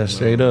song." Yeah,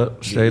 straight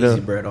up. Get easy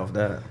bread off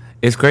that.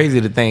 It's crazy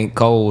to think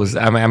Cole was.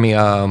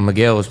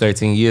 Miguel was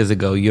 13 years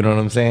ago. You know what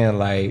I'm saying?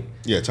 Like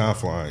Time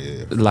flying.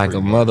 Yeah, like a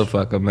pretty much.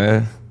 motherfucker,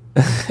 man.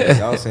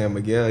 Y'all saying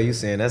Miguel, you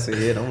saying that's a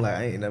hit. I'm like,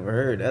 I ain't never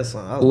heard that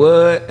song. I was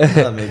What?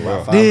 like, maybe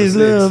about 5 or This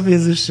 6. love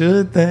is a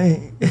sure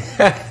thing.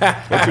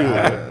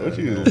 What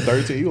you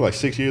 13? You like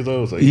 6 years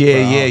old? So you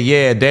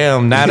Yeah.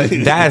 Damn,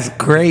 that's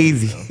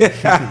crazy.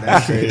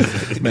 That's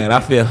crazy. Man,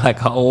 I feel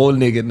like an old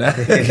nigga now.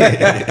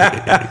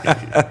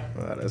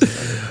 Wow, that's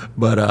funny.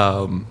 But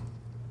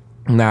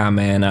Nah,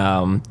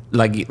 man.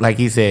 Like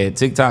he said,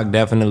 TikTok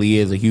definitely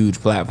is a huge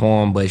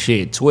platform, but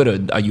shit, Twitter.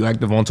 Are you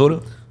active on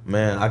Twitter?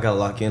 Man, I gotta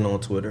lock in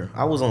on Twitter.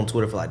 I was on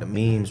Twitter for like the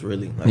memes,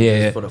 really, like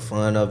Yeah. just for the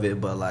fun of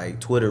it. But like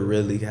Twitter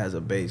really has a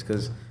base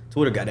because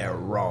Twitter got that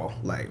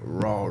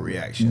raw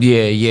reaction.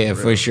 Yeah,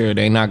 for sure.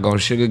 They not gonna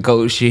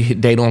sugarcoat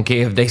shit. They don't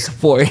care if they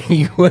support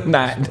you or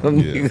not.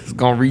 Them niggas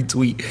gonna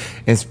retweet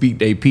and speak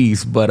their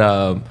piece. But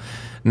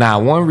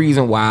one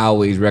reason why I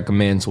always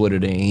recommend Twitter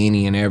to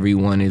any and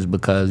everyone is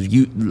because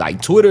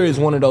Twitter is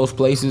one of those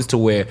places to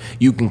where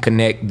you can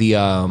connect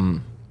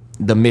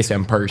the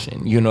missing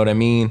person. You know what I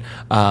mean?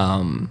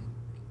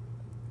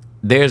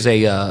 There's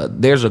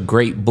a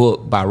great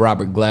book by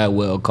Robert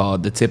Gladwell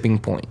called The Tipping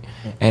Point,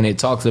 and it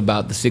talks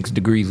about the 6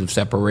 degrees of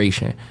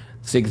separation.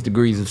 6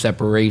 degrees of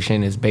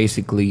separation is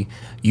basically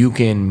you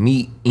can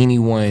meet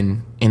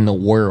anyone in the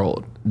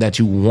world that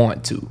you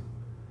want to.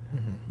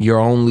 You're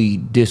only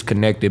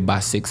disconnected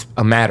by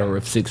a matter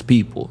of 6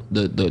 people.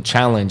 The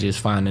challenge is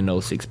finding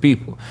those 6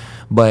 people.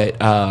 But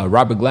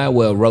Robert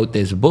Gladwell wrote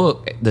this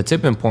book, The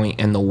Tipping Point,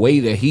 and the way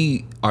that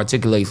he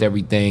articulates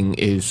everything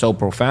is so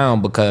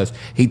profound because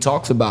he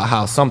talks about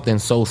how something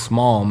so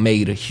small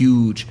made a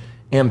huge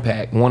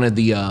impact. One of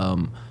the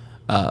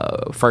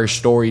first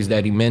stories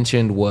that he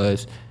mentioned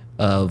was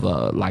of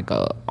like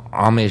a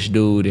Amish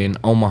dude in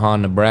Omaha,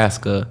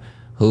 Nebraska,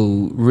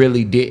 who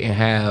really didn't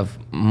have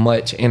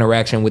much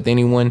interaction with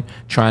anyone,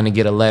 trying to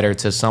get a letter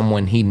to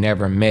someone he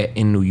never met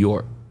in New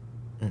York.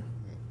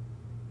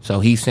 So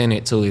he sent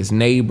it to his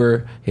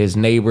neighbor. His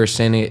neighbor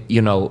sent it,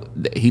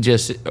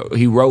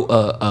 he wrote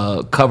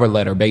a cover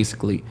letter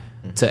basically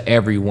to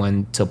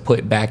everyone to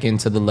put back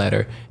into the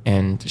letter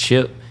and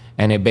ship.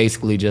 And it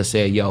basically just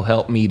said, yo,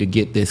 help me to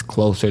get this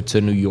closer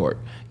to New York.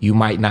 You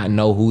might not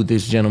know who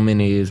this gentleman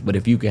is, but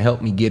if you can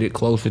help me get it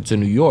closer to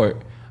New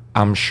York,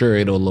 I'm sure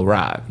it'll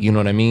arrive. You know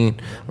what I mean?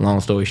 Long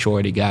story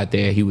short, he got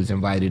there. He was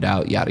invited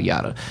out, yada,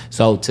 yada.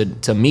 So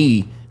to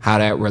me, how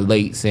that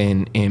relates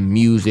in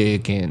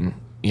music and,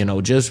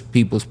 just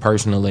people's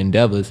personal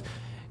endeavors,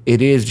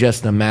 it is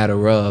just a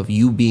matter of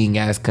you being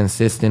as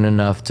consistent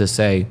enough to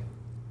say,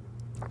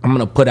 I'm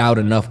going to put out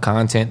enough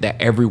content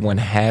that everyone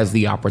has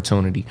the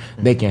opportunity.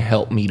 They can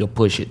help me to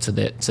push it to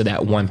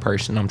that one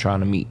person I'm trying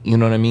to meet. You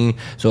know what I mean?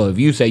 So if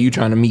you say you're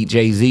trying to meet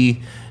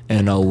Jay-Z,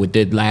 with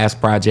the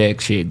last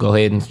project, go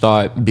ahead and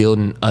start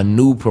building a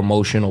new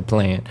promotional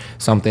plan,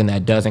 something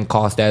that doesn't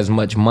cost as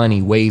much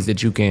money, ways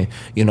that you can,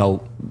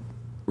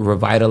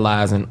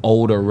 revitalize an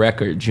older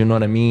record, you know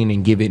what I mean,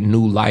 and give it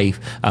new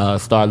life.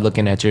 Start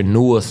looking at your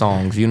newer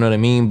songs, you know what I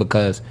mean,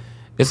 because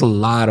it's a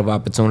lot of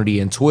opportunity,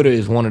 and Twitter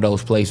is one of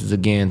those places,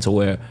 again, to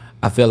where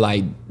I feel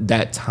like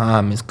that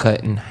time is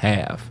cut in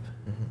half.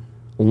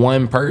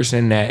 One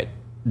person that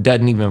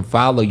doesn't even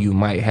follow you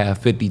might have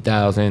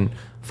 50,000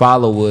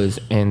 followers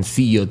and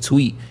see your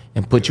tweet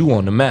and put you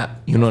on the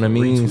map. You know what I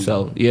mean?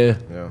 So yeah,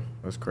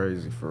 that's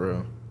crazy for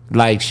real.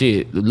 Like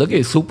shit. Look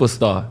at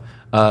Superstar,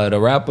 the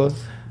rapper.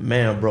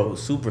 Man, bro,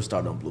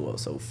 Superstar done blew up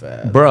so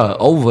fast, bruh.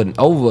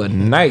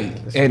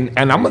 Overnight. and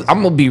I'm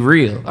gonna be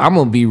real. I'm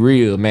gonna be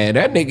real, man.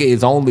 That nigga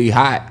is only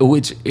hot,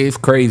 which is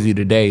crazy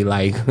today.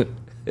 Like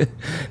that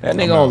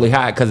nigga only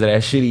hot because of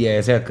that shitty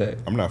ass haircut.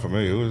 I'm not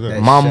familiar. Who is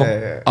that?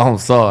 Mama. Oh, I'm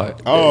sorry.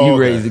 Oh, you okay.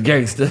 raised a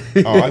gangster.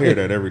 I hear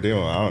that every day.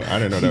 I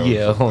didn't know that.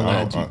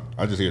 Yeah,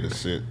 I just hear the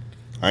shit.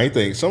 I ain't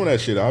think some of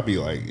that shit. I'll be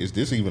like, is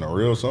this even a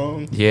real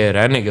song? Yeah,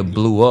 that nigga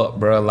blew up,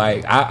 bro.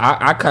 Like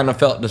I kind of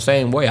felt the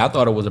same way. I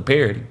thought it was a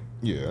parody.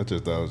 Yeah, I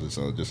just thought it was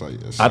just like.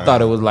 I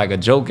thought it was like a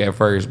joke at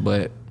first,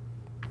 but.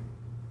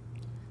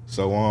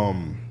 So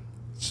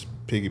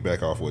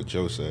piggyback off what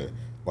Joe said.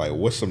 Like,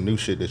 what's some new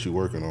shit that you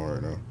working on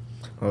right now?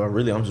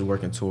 Really, I'm just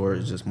working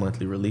towards just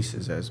monthly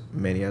releases, as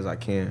many as I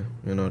can.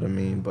 You know what I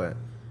mean? But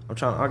I'm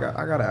trying. I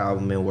got an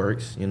album in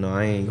works.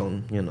 I ain't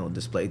gonna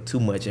display too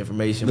much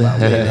information about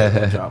when that's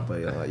gonna drop.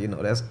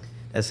 But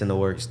that's in the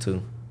works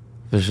too.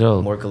 For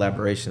sure. More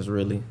collaborations,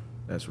 really.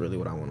 That's really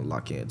what I want to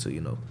lock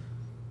into.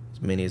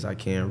 As many as I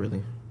can,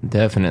 really.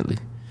 Definitely.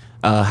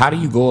 How do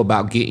you go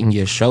about getting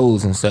your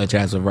shows and such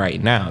as of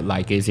right now?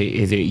 Like, is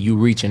it you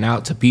reaching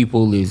out to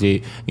people? Is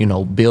it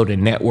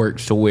building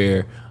networks to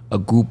where a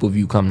group of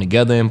you come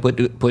together and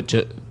put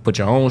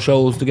your own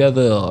shows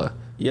together? Or?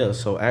 Yeah,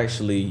 so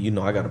actually,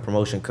 I got a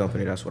promotion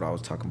company. That's what I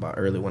was talking about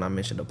earlier when I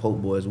mentioned the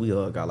Pope Boys. We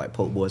got like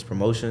Pope Boys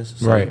Promotions.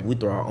 So right. We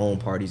throw our own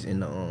parties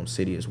in the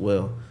city as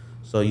well.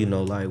 So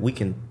like we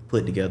can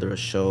put together a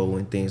show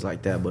and things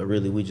like that. But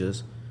really, we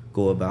just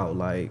go about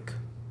like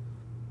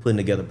putting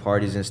together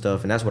parties and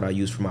stuff, and that's what I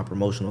use for my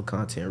promotional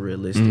content.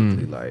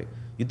 Realistically, like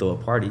you throw a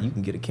party, you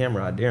can get a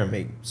camera out there and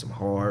make some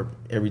hard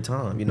every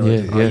time.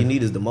 All you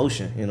need is the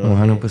motion.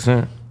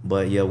 100%.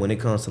 But yeah, when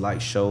it comes to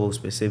like shows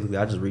specifically,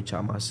 I just reach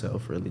out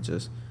myself, really,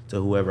 just to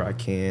whoever I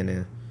can,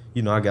 and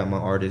I got my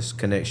artist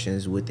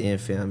connections within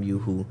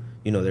FAMU who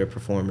they're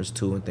performers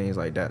too and things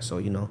like that. So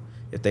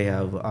if they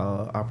have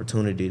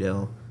opportunity,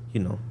 they'll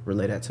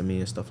relay that to me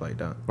and stuff like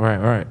that.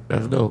 Right.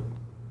 That's dope.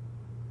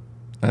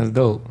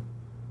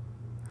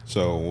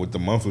 So with the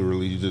monthly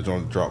release, you just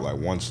don't drop like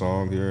one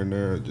song here and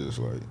there, just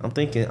like I'm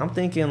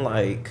thinking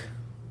like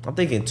I'm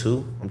thinking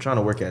 2. I'm trying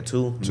to work at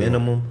 2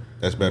 minimum.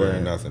 That's better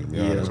than nothing, to be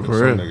honest. 'Cause for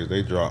some real. niggas,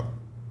 they drop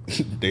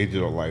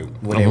like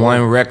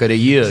one record a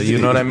year, you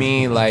know what I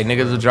mean? Like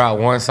niggas will drop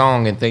one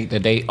song and think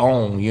that they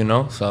own, you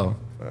know? So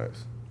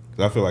Facts.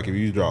 'Cause I feel like if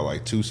you drop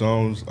like 2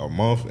 songs a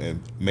month and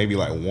maybe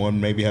like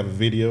one maybe have a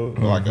video,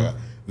 or like a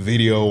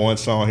video, one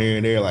song here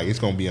and there, like it's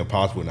gonna be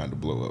impossible not to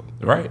blow up.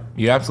 right.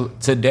 You absolutely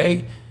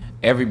today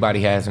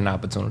everybody has an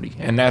opportunity,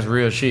 and that's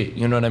real shit.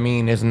 You know what I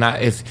mean? It's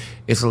not. It's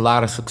a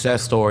lot of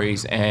success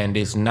stories, and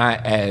it's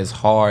not as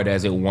hard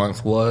as it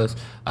once was.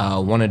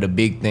 One of the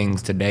big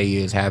things today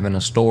is having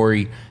a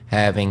story,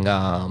 having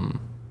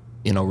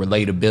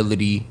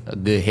relatability, a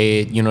good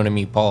head. You know what I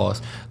mean?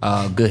 Pause.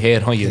 Good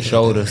head on your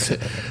shoulders.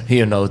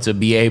 To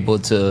be able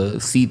to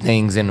see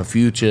things in the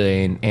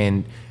future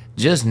and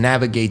just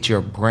navigate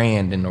your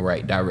brand in the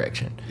right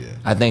direction. Yeah,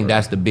 I think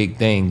that's the big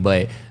thing.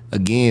 But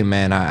again,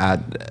 man, I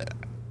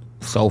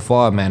so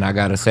far, man, I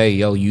gotta say,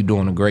 yo, you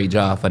doing a great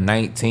job for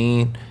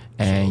 19,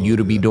 and you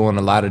to be doing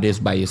a lot of this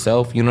by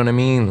yourself. You know what I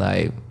mean?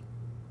 Like,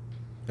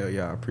 Hell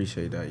yeah, I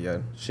appreciate that. Yeah,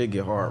 shit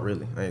get hard,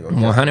 really. I ain't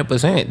gonna.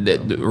 100%.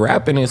 The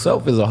rapping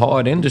itself is a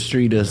hard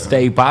industry to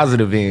stay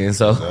positive in.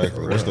 So,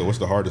 Exactly. What's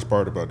the hardest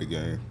part about the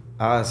game?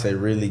 I'd say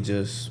really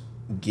just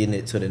getting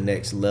it to the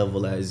next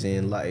level, as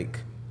in like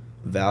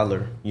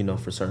valor.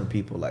 For certain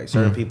people, like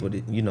certain people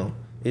that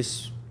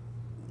it's.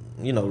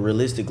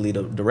 Realistically,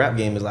 the rap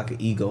game is like an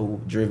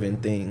ego-driven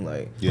thing.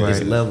 Like,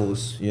 it's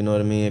levels. You know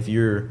what I mean?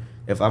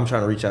 If I'm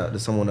trying to reach out to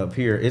someone up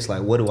here, it's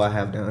like, what do I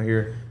have down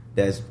here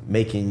that's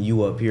making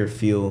you up here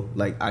feel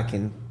like I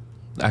can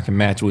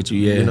match with you.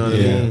 Yeah, you know what I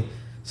mean?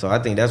 So I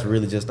think that's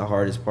really just the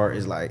hardest part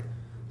is like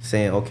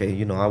saying,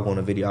 okay, I want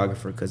a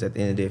videographer, because at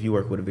the end of the day, if you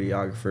work with a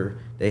videographer,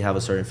 they have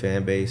a certain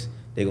fan base.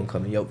 They gonna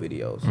come to your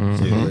videos.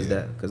 Simple as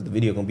that. Because the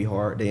video gonna be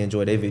hard. They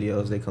enjoy their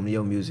videos. They come to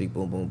your music.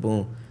 Boom, boom,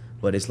 boom.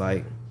 But it's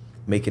like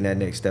making that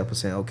next step of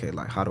saying, okay,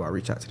 like, how do I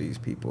reach out to these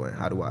people, and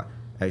how do I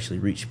actually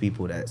reach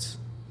people that's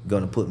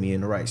gonna put me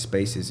in the right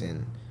spaces,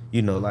 and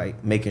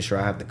like making sure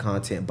I have the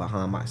content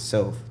behind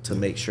myself to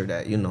make sure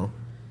that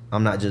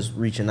I'm not just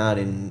reaching out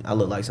and I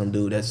look like some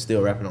dude that's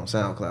still rapping on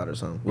SoundCloud or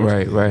something.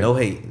 Right. No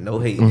hate. Yeah,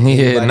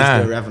 Everybody's nah.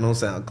 still rapping on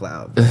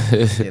SoundCloud.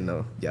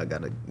 But, y'all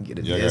gotta get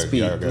a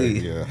DSP,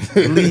 please. Yeah.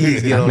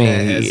 Please get on that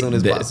as soon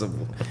as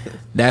possible.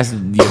 That's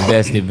your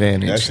best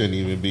advantage. That shouldn't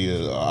even be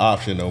an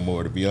option no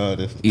more, to be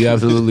honest. You're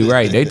absolutely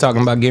right. They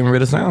talking about getting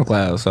rid of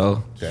SoundCloud.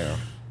 So Damn.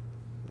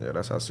 Yeah,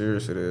 that's how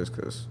serious it is,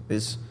 because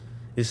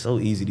it's so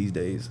easy these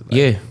days.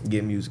 Yeah.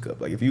 Get music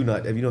up. Like if you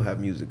don't have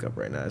music up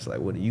right now, it's like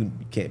you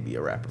can't be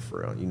a rapper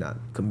for real. You're not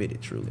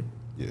committed truly.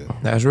 Yeah.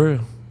 that's real.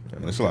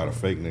 There's a lot of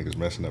fake niggas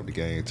messing up the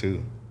game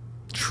too.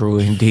 True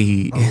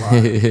indeed.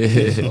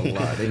 It's a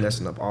lot. They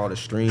messing up all the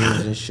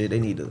streams and shit. They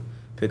need to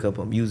pick up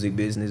a music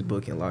business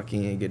book and lock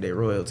in and get their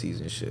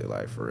royalties and shit,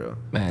 like for real.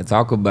 Man,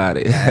 talk about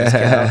it. You know what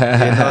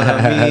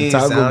I mean?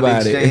 Talk Sound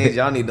about exchange, it.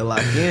 y'all need to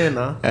lock in,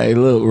 huh? Hey,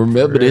 look,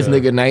 remember this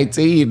nigga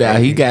 19 now.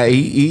 He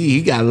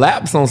got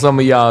laps on some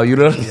of y'all, you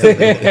know what I'm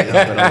saying? Y'all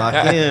better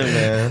lock in,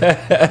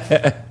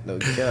 man. No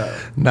cap.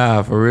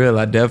 Nah, for real,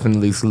 I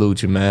definitely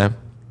salute you, man.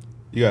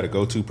 You got a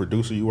go-to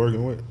producer you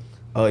working with?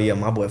 Oh yeah,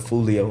 my boy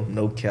Fulio,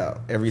 no cap.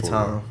 Every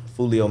time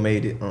Fulio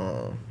made it,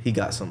 he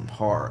got some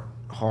hard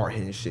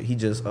hitting shit. He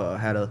just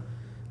I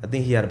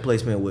think he had a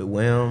placement with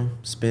Wham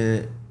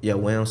Spin. Yeah,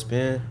 Wham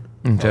Spin.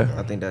 Okay.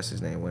 I think that's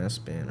his name, Wham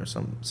Spin, or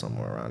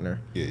somewhere around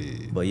there.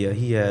 Yeah. But yeah,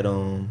 he had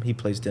he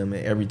placed them,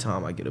 and every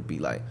time I get a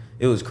beat, like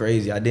it was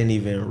crazy. I didn't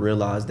even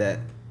realize that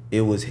it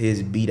was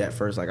his beat at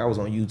first. Like I was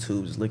on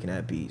YouTube just looking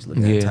at beats,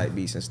 at type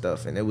beats and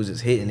stuff, and it was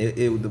just hitting.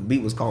 The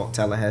beat was called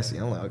Tallahassee.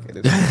 I'm like,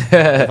 okay,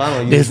 if I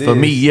don't use This for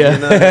me, yeah. You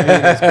know what I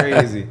mean? It's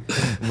crazy.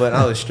 But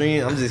I was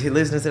streaming. I'm just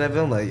listening to that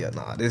film. Like, yeah,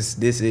 nah, this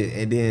it.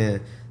 And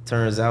then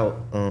turns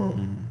out,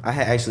 I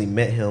had actually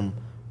met him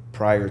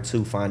prior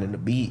to finding the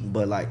beat,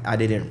 but like I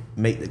didn't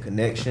make the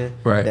connection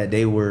that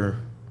they were,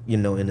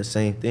 in the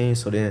same thing.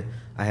 So then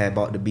I had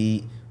bought the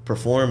beat,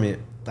 perform it.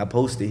 I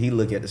posted. He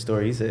looked at the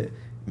story. He said,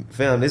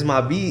 "Fam, this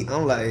my beat."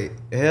 I'm like,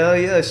 hell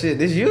yeah, shit,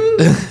 this you?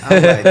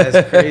 I'm like,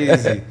 that's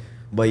crazy.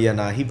 But yeah,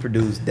 nah, he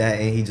produced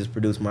that, and he just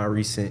produced my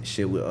recent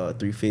shit with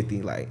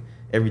 350. Like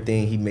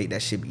everything he made,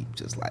 that shit be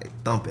just like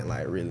thumping,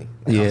 like really.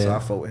 Like, so I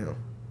fuck with him.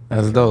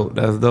 That's dope.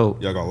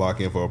 Y'all gonna lock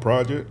in for a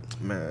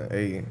project? Man,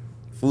 hey,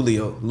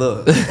 Fulio,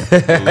 look.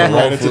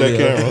 Right into that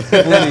camera.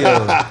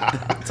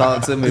 Fulio,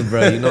 talk to me,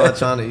 bro. I'm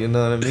trying to, you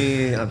know what I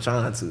mean? I'm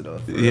trying to,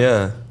 though.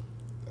 Yeah.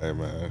 Hey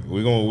man,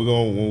 we gonna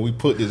when we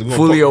put this,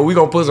 Fulio, we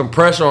gonna put some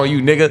pressure on you,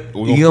 nigga.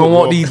 You don't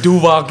want these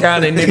Duval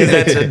County niggas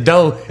at your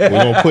door. We're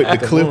gonna put the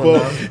clip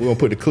up. We're gonna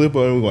put the clip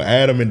up, and we're gonna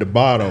add them in the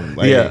bottom.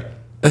 Like,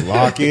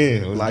 lock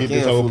in. Let's get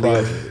this whole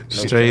project.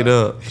 Straight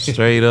up.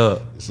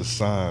 It's a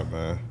sign,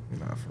 man.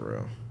 Nah, for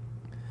real.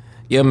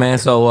 Yeah, man.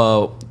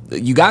 So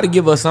you got to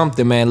give us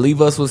something, man.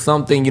 Leave us with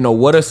something.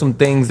 What are some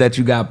things that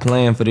you got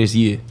planned for this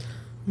year?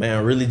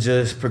 Man, really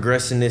just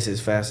progressing this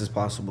as fast as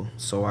possible.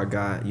 So I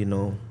got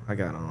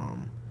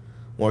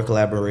more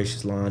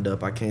collaborations lined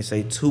up. I can't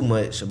say too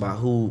much about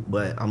who,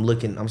 but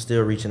I'm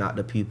still reaching out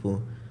to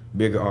people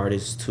bigger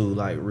artists to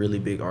like really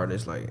big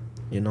artists. Like,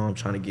 you know, I'm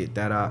trying to get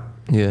that out.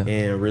 Yeah.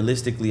 And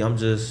realistically, I'm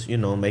just, you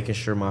know, making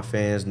sure my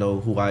fans know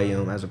who I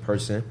am as a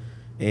person,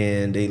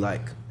 and they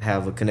like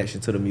have a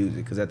connection to the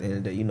music. Because at the end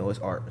of the day, you know, it's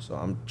art. So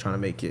I'm trying to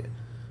make it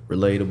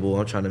relatable.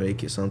 I'm trying to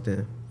make it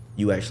something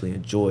you actually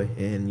enjoy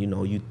and, you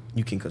know, you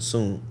can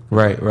consume.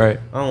 Right. I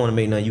don't want to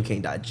make nothing you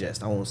can't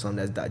digest. I want something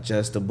that's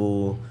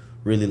digestible,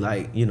 really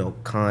like, you know,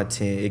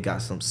 content. It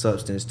got some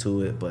substance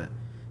to it, but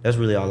that's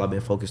really all I've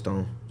been focused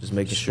on. Just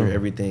making sure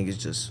everything is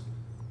just,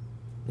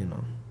 you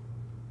know,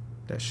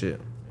 that shit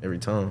every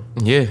time.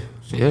 Yeah.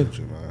 You,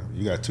 man.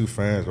 You got 2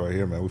 fans right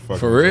here, man. We fucking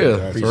For real.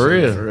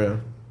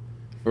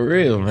 For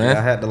real, man. Yeah,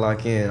 I had to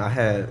lock in. I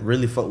had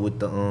really fucked with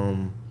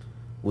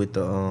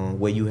the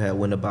way you had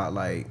went about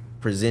like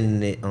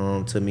presenting it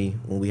to me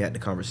when we had the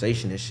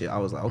conversation and shit. I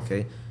was like,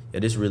 okay, yeah,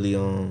 this really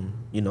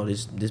you know,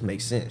 this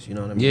makes sense. You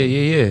know what I mean?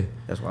 Yeah.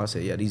 That's why I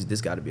said, yeah, this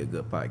got to be a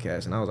good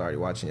podcast. And I was already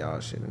watching y'all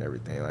shit and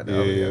everything like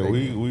that. Yeah,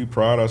 we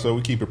pride ourselves.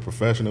 We keep it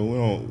professional. We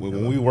don't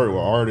when we work with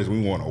artists,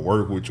 we want to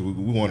work with you.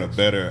 We want to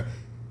better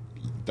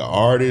the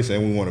artists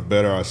and we want to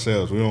better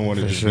ourselves. We don't want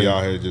to just be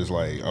out here just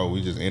like, oh,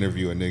 we just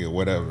interview a nigga,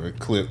 whatever,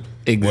 clip.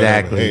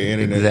 Exactly. Whatever. Hey,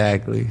 internet,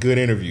 exactly. Good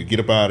interview. Get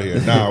up out of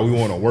here. Nah, we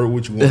want to work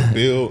with you. Want to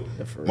build.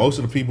 Most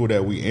of the people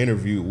that we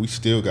interview, we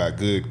still got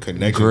good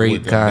connections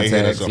with them. They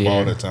hit us up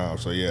all the time.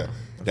 So yeah,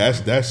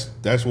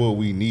 that's what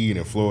we need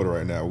in Florida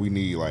right now. We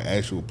need like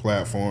actual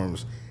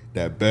platforms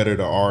that better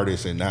the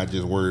artists and not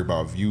just worry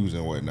about views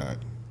and whatnot.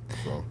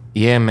 So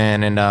yeah,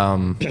 man,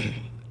 and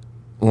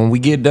when we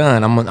get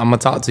done, I'm gonna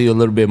talk to you a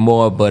little bit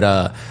more.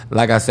 But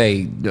like I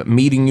say,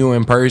 meeting you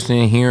in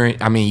person,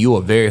 you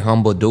a very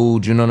humble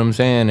dude. You know what I'm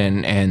saying?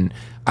 And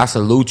I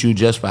salute you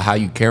just for how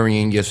you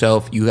carrying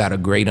yourself. You got a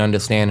great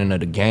understanding of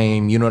the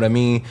game. You know what I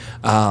mean?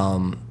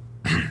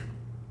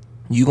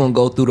 You gonna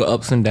go through the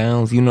ups and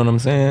downs. You know what I'm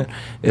saying?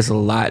 It's a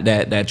lot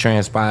that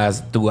transpires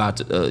throughout.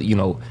 You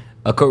know.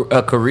 A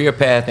career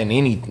path in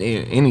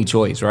any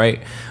choice,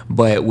 right?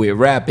 But with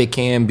rap, it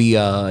can be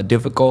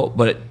difficult,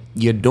 but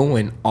you're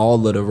doing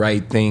all of the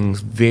right things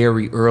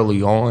very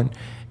early on.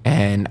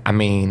 And I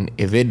mean,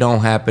 if it don't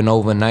happen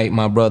overnight,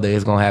 my brother,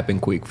 it's gonna happen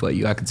quick for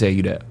you. I can tell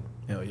you that.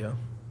 Hell yeah.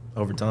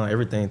 Over time,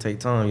 everything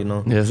take time, you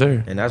know? Yes,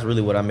 sir. And that's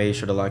really what I made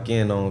sure to lock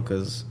in on,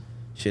 because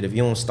shit, if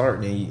you don't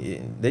start,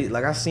 then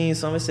like I seen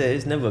something said,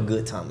 it's never a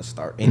good time to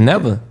start anything.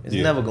 Never. It's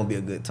never gonna be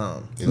a good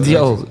time.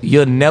 Yo,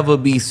 you'll never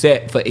be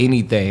set for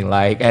anything.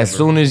 Like as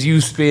soon as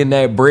you spend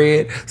that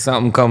bread,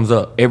 something comes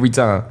up every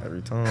time.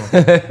 Every time.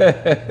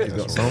 You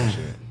got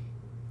something.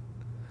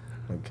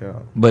 Okay.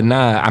 But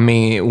nah, I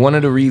mean, one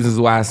of the reasons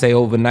why I say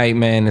overnight,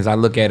 man, is I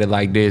look at it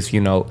like this, you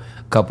know,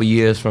 a couple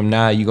years from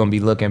now, you're going to be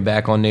looking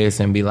back on this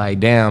and be like,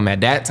 damn,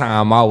 at that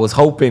time I was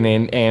hoping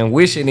and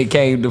wishing it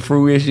came to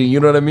fruition, you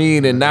know what I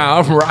mean? And now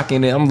I'm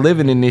rocking it, I'm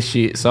living in this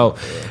shit. So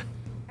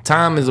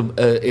time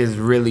is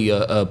really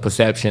a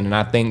perception, and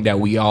I think that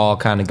we all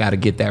kind of got to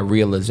get that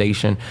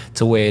realization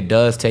to where it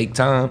does take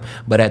time,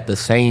 but at the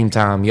same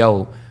time,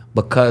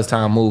 because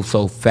time moves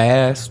so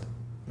fast,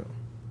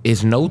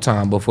 it's no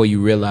time before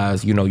you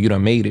realize, you know, you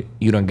done made it.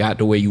 You done got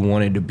to where you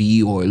wanted to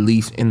be, or at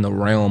least in the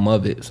realm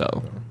of it.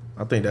 So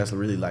I think that's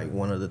really like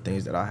one of the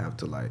things that I have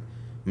to like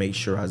make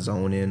sure I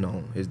zone in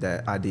on, is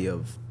that idea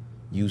of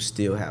you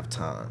still have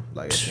time.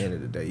 Like at the end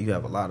of the day, you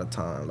have a lot of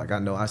time. Like I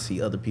know I see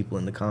other people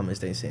in the comments,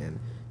 they saying,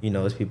 you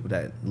know, it's people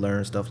that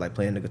learn stuff like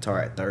playing the guitar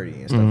at 30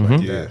 and stuff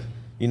like that.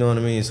 You know what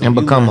I mean? So and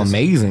become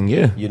amazing,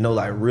 you know,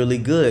 like really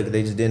good.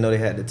 They just didn't know they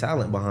had the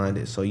talent behind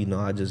it. So, you know,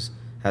 I just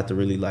have to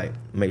really like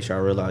make sure I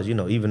realize, you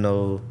know, even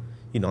though,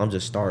 you know, I'm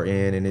just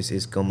starting and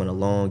it's coming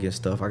along and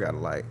stuff, I got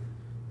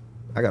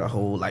a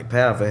whole like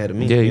path ahead of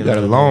me. Yeah, you got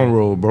a long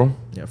road, bro.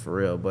 Yeah, for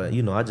real. But,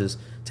 you know, I just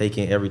take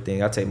in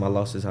everything. I take my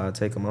losses how I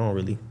take them.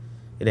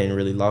 It ain't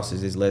really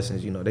losses, it's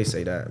lessons. You know, they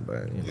say that,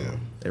 but, you know,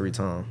 every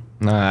time.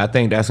 Nah, I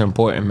think that's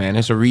important, man.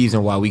 It's a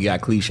reason why we got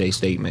cliche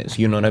statements.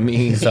 You know what I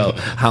mean? So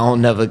I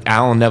don't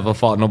never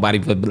fault nobody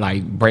for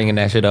like bringing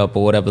that shit up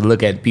or whatever.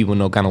 Look at people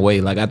no kind of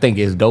way. Like I think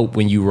it's dope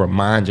when you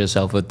remind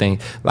yourself of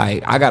things.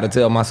 Like I gotta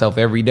tell myself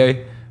every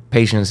day,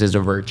 patience is a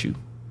virtue.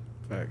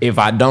 If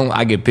I don't,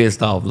 I get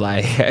pissed off.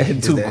 Like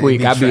too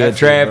quick, I be in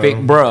traffic,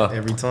 bro.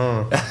 Every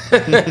time.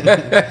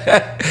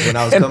 When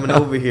I was coming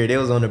over here, they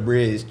was on the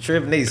bridge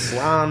tripping. They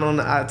sliding on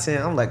the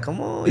I-10. I'm like, come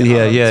on,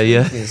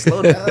 yeah.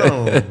 Slow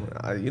down.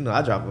 You know,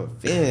 I drop a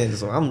fin,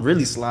 so I'm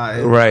really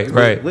sliding.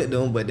 Right. With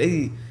them, but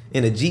they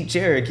in a Jeep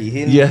Cherokee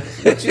hitting. Yeah.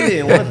 What you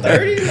hitting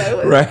 130? Like,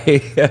 what?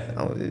 Right.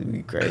 Oh, it'd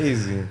be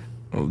crazy.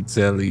 I'm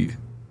telling you.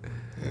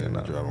 Yeah,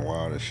 driving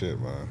wild as shit,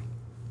 man.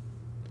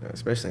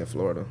 Especially in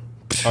Florida.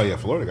 Oh yeah,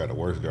 Florida got the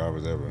worst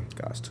drivers ever.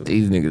 Gosh, too.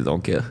 These niggas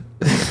don't care.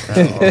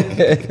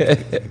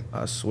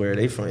 I swear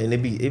they from, and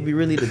it be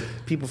really the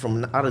people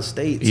from out of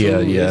state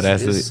too. Yeah,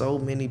 that's it. So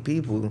many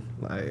people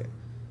like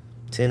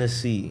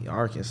Tennessee,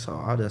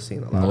 Arkansas. I done seen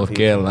a lot. North of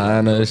people.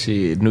 Carolina,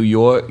 shit, New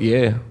York,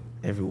 yeah,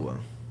 everywhere.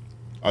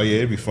 Oh yeah,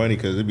 it'd be funny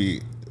because it'd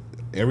be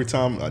every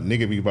time a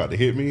nigga be about to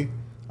hit me,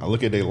 I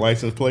look at their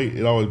license plate,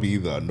 it always be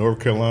either a North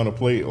Carolina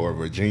plate or a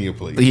Virginia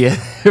plate. Yeah,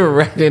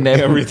 right in that.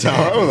 Every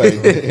time. I was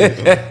like,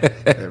 damn.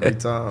 Every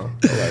time.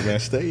 I'm like, man,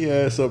 stay your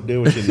ass up there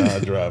with your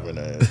non-driving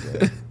ass,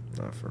 man.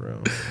 Not for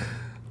real.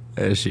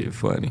 That shit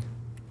funny.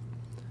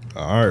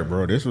 All right,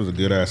 bro. This was a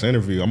good ass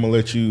interview. I'm gonna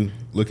let you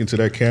look into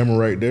that camera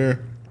right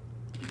there.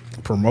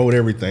 Promote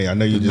everything. I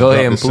know you just go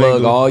ahead and the plug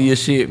single. all your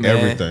shit, man.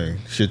 Everything.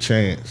 It's your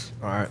chance.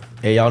 All right.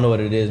 Hey, y'all know what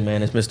it is,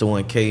 man. It's Mr.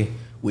 1K.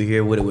 We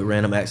here with it with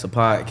Random Acts of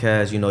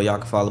Podcast. You know, y'all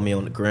can follow me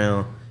on the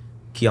ground.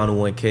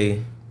 Keanu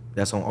 1K.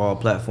 That's on all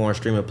platforms,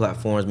 streaming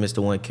platforms.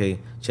 Mr. 1K.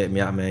 Check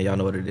me out, man. Y'all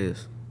know what it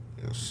is.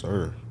 Yes,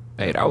 sir.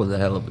 Hey, that was a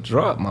hell of a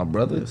drop, my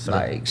brother.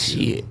 Like,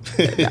 shit.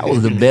 That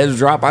was the best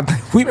drop I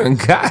think we done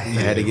got. I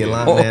had to get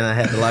locked, man. I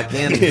had to lock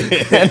in.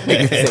 That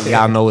nigga said,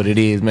 y'all know what it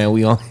is, man.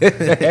 We on.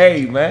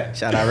 Hey, man.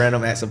 Shout out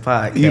Random Acts of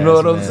Podcast. You know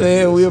what I'm man.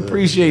 saying? We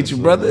appreciate you,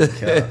 brother.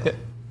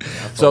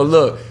 So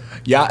look,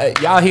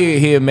 y'all hear it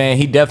here, man.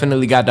 He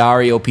definitely got the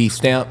REOP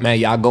stamp, man.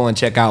 Y'all go and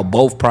check out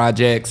both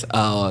projects.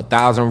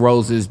 1,000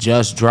 Roses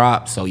just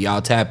dropped, so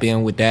y'all tap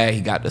in with that.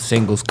 He got the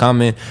singles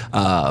coming.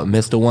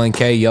 Mr.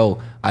 1K,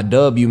 yo, I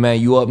dub you,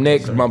 man. You up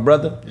next, my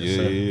brother?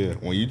 Yeah.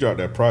 When you drop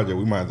that project,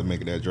 we might have to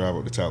make that drive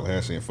up to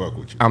Tallahassee and fuck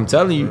with you. I'm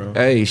telling you,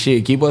 hey,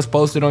 shit, keep us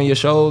posted on your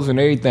shows and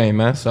everything,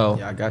 man. So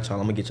Yeah, I got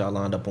y'all. I'm gonna get y'all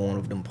lined up on one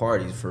of them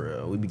parties for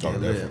real. We be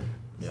getting lit. definitely.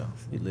 Yeah,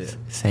 we lit.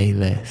 say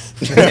less.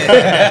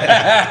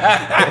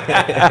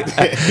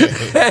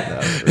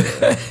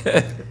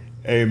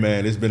 Hey,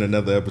 man, it's been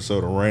another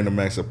episode of Random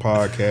Acts of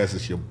Podcast.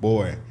 It's your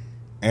boy,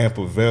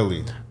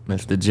 Ampavelli.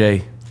 Mr.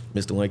 J.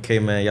 Mr.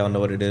 1K, man. Y'all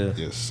know what it is.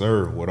 Yes,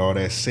 sir. With all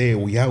that said,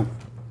 we out.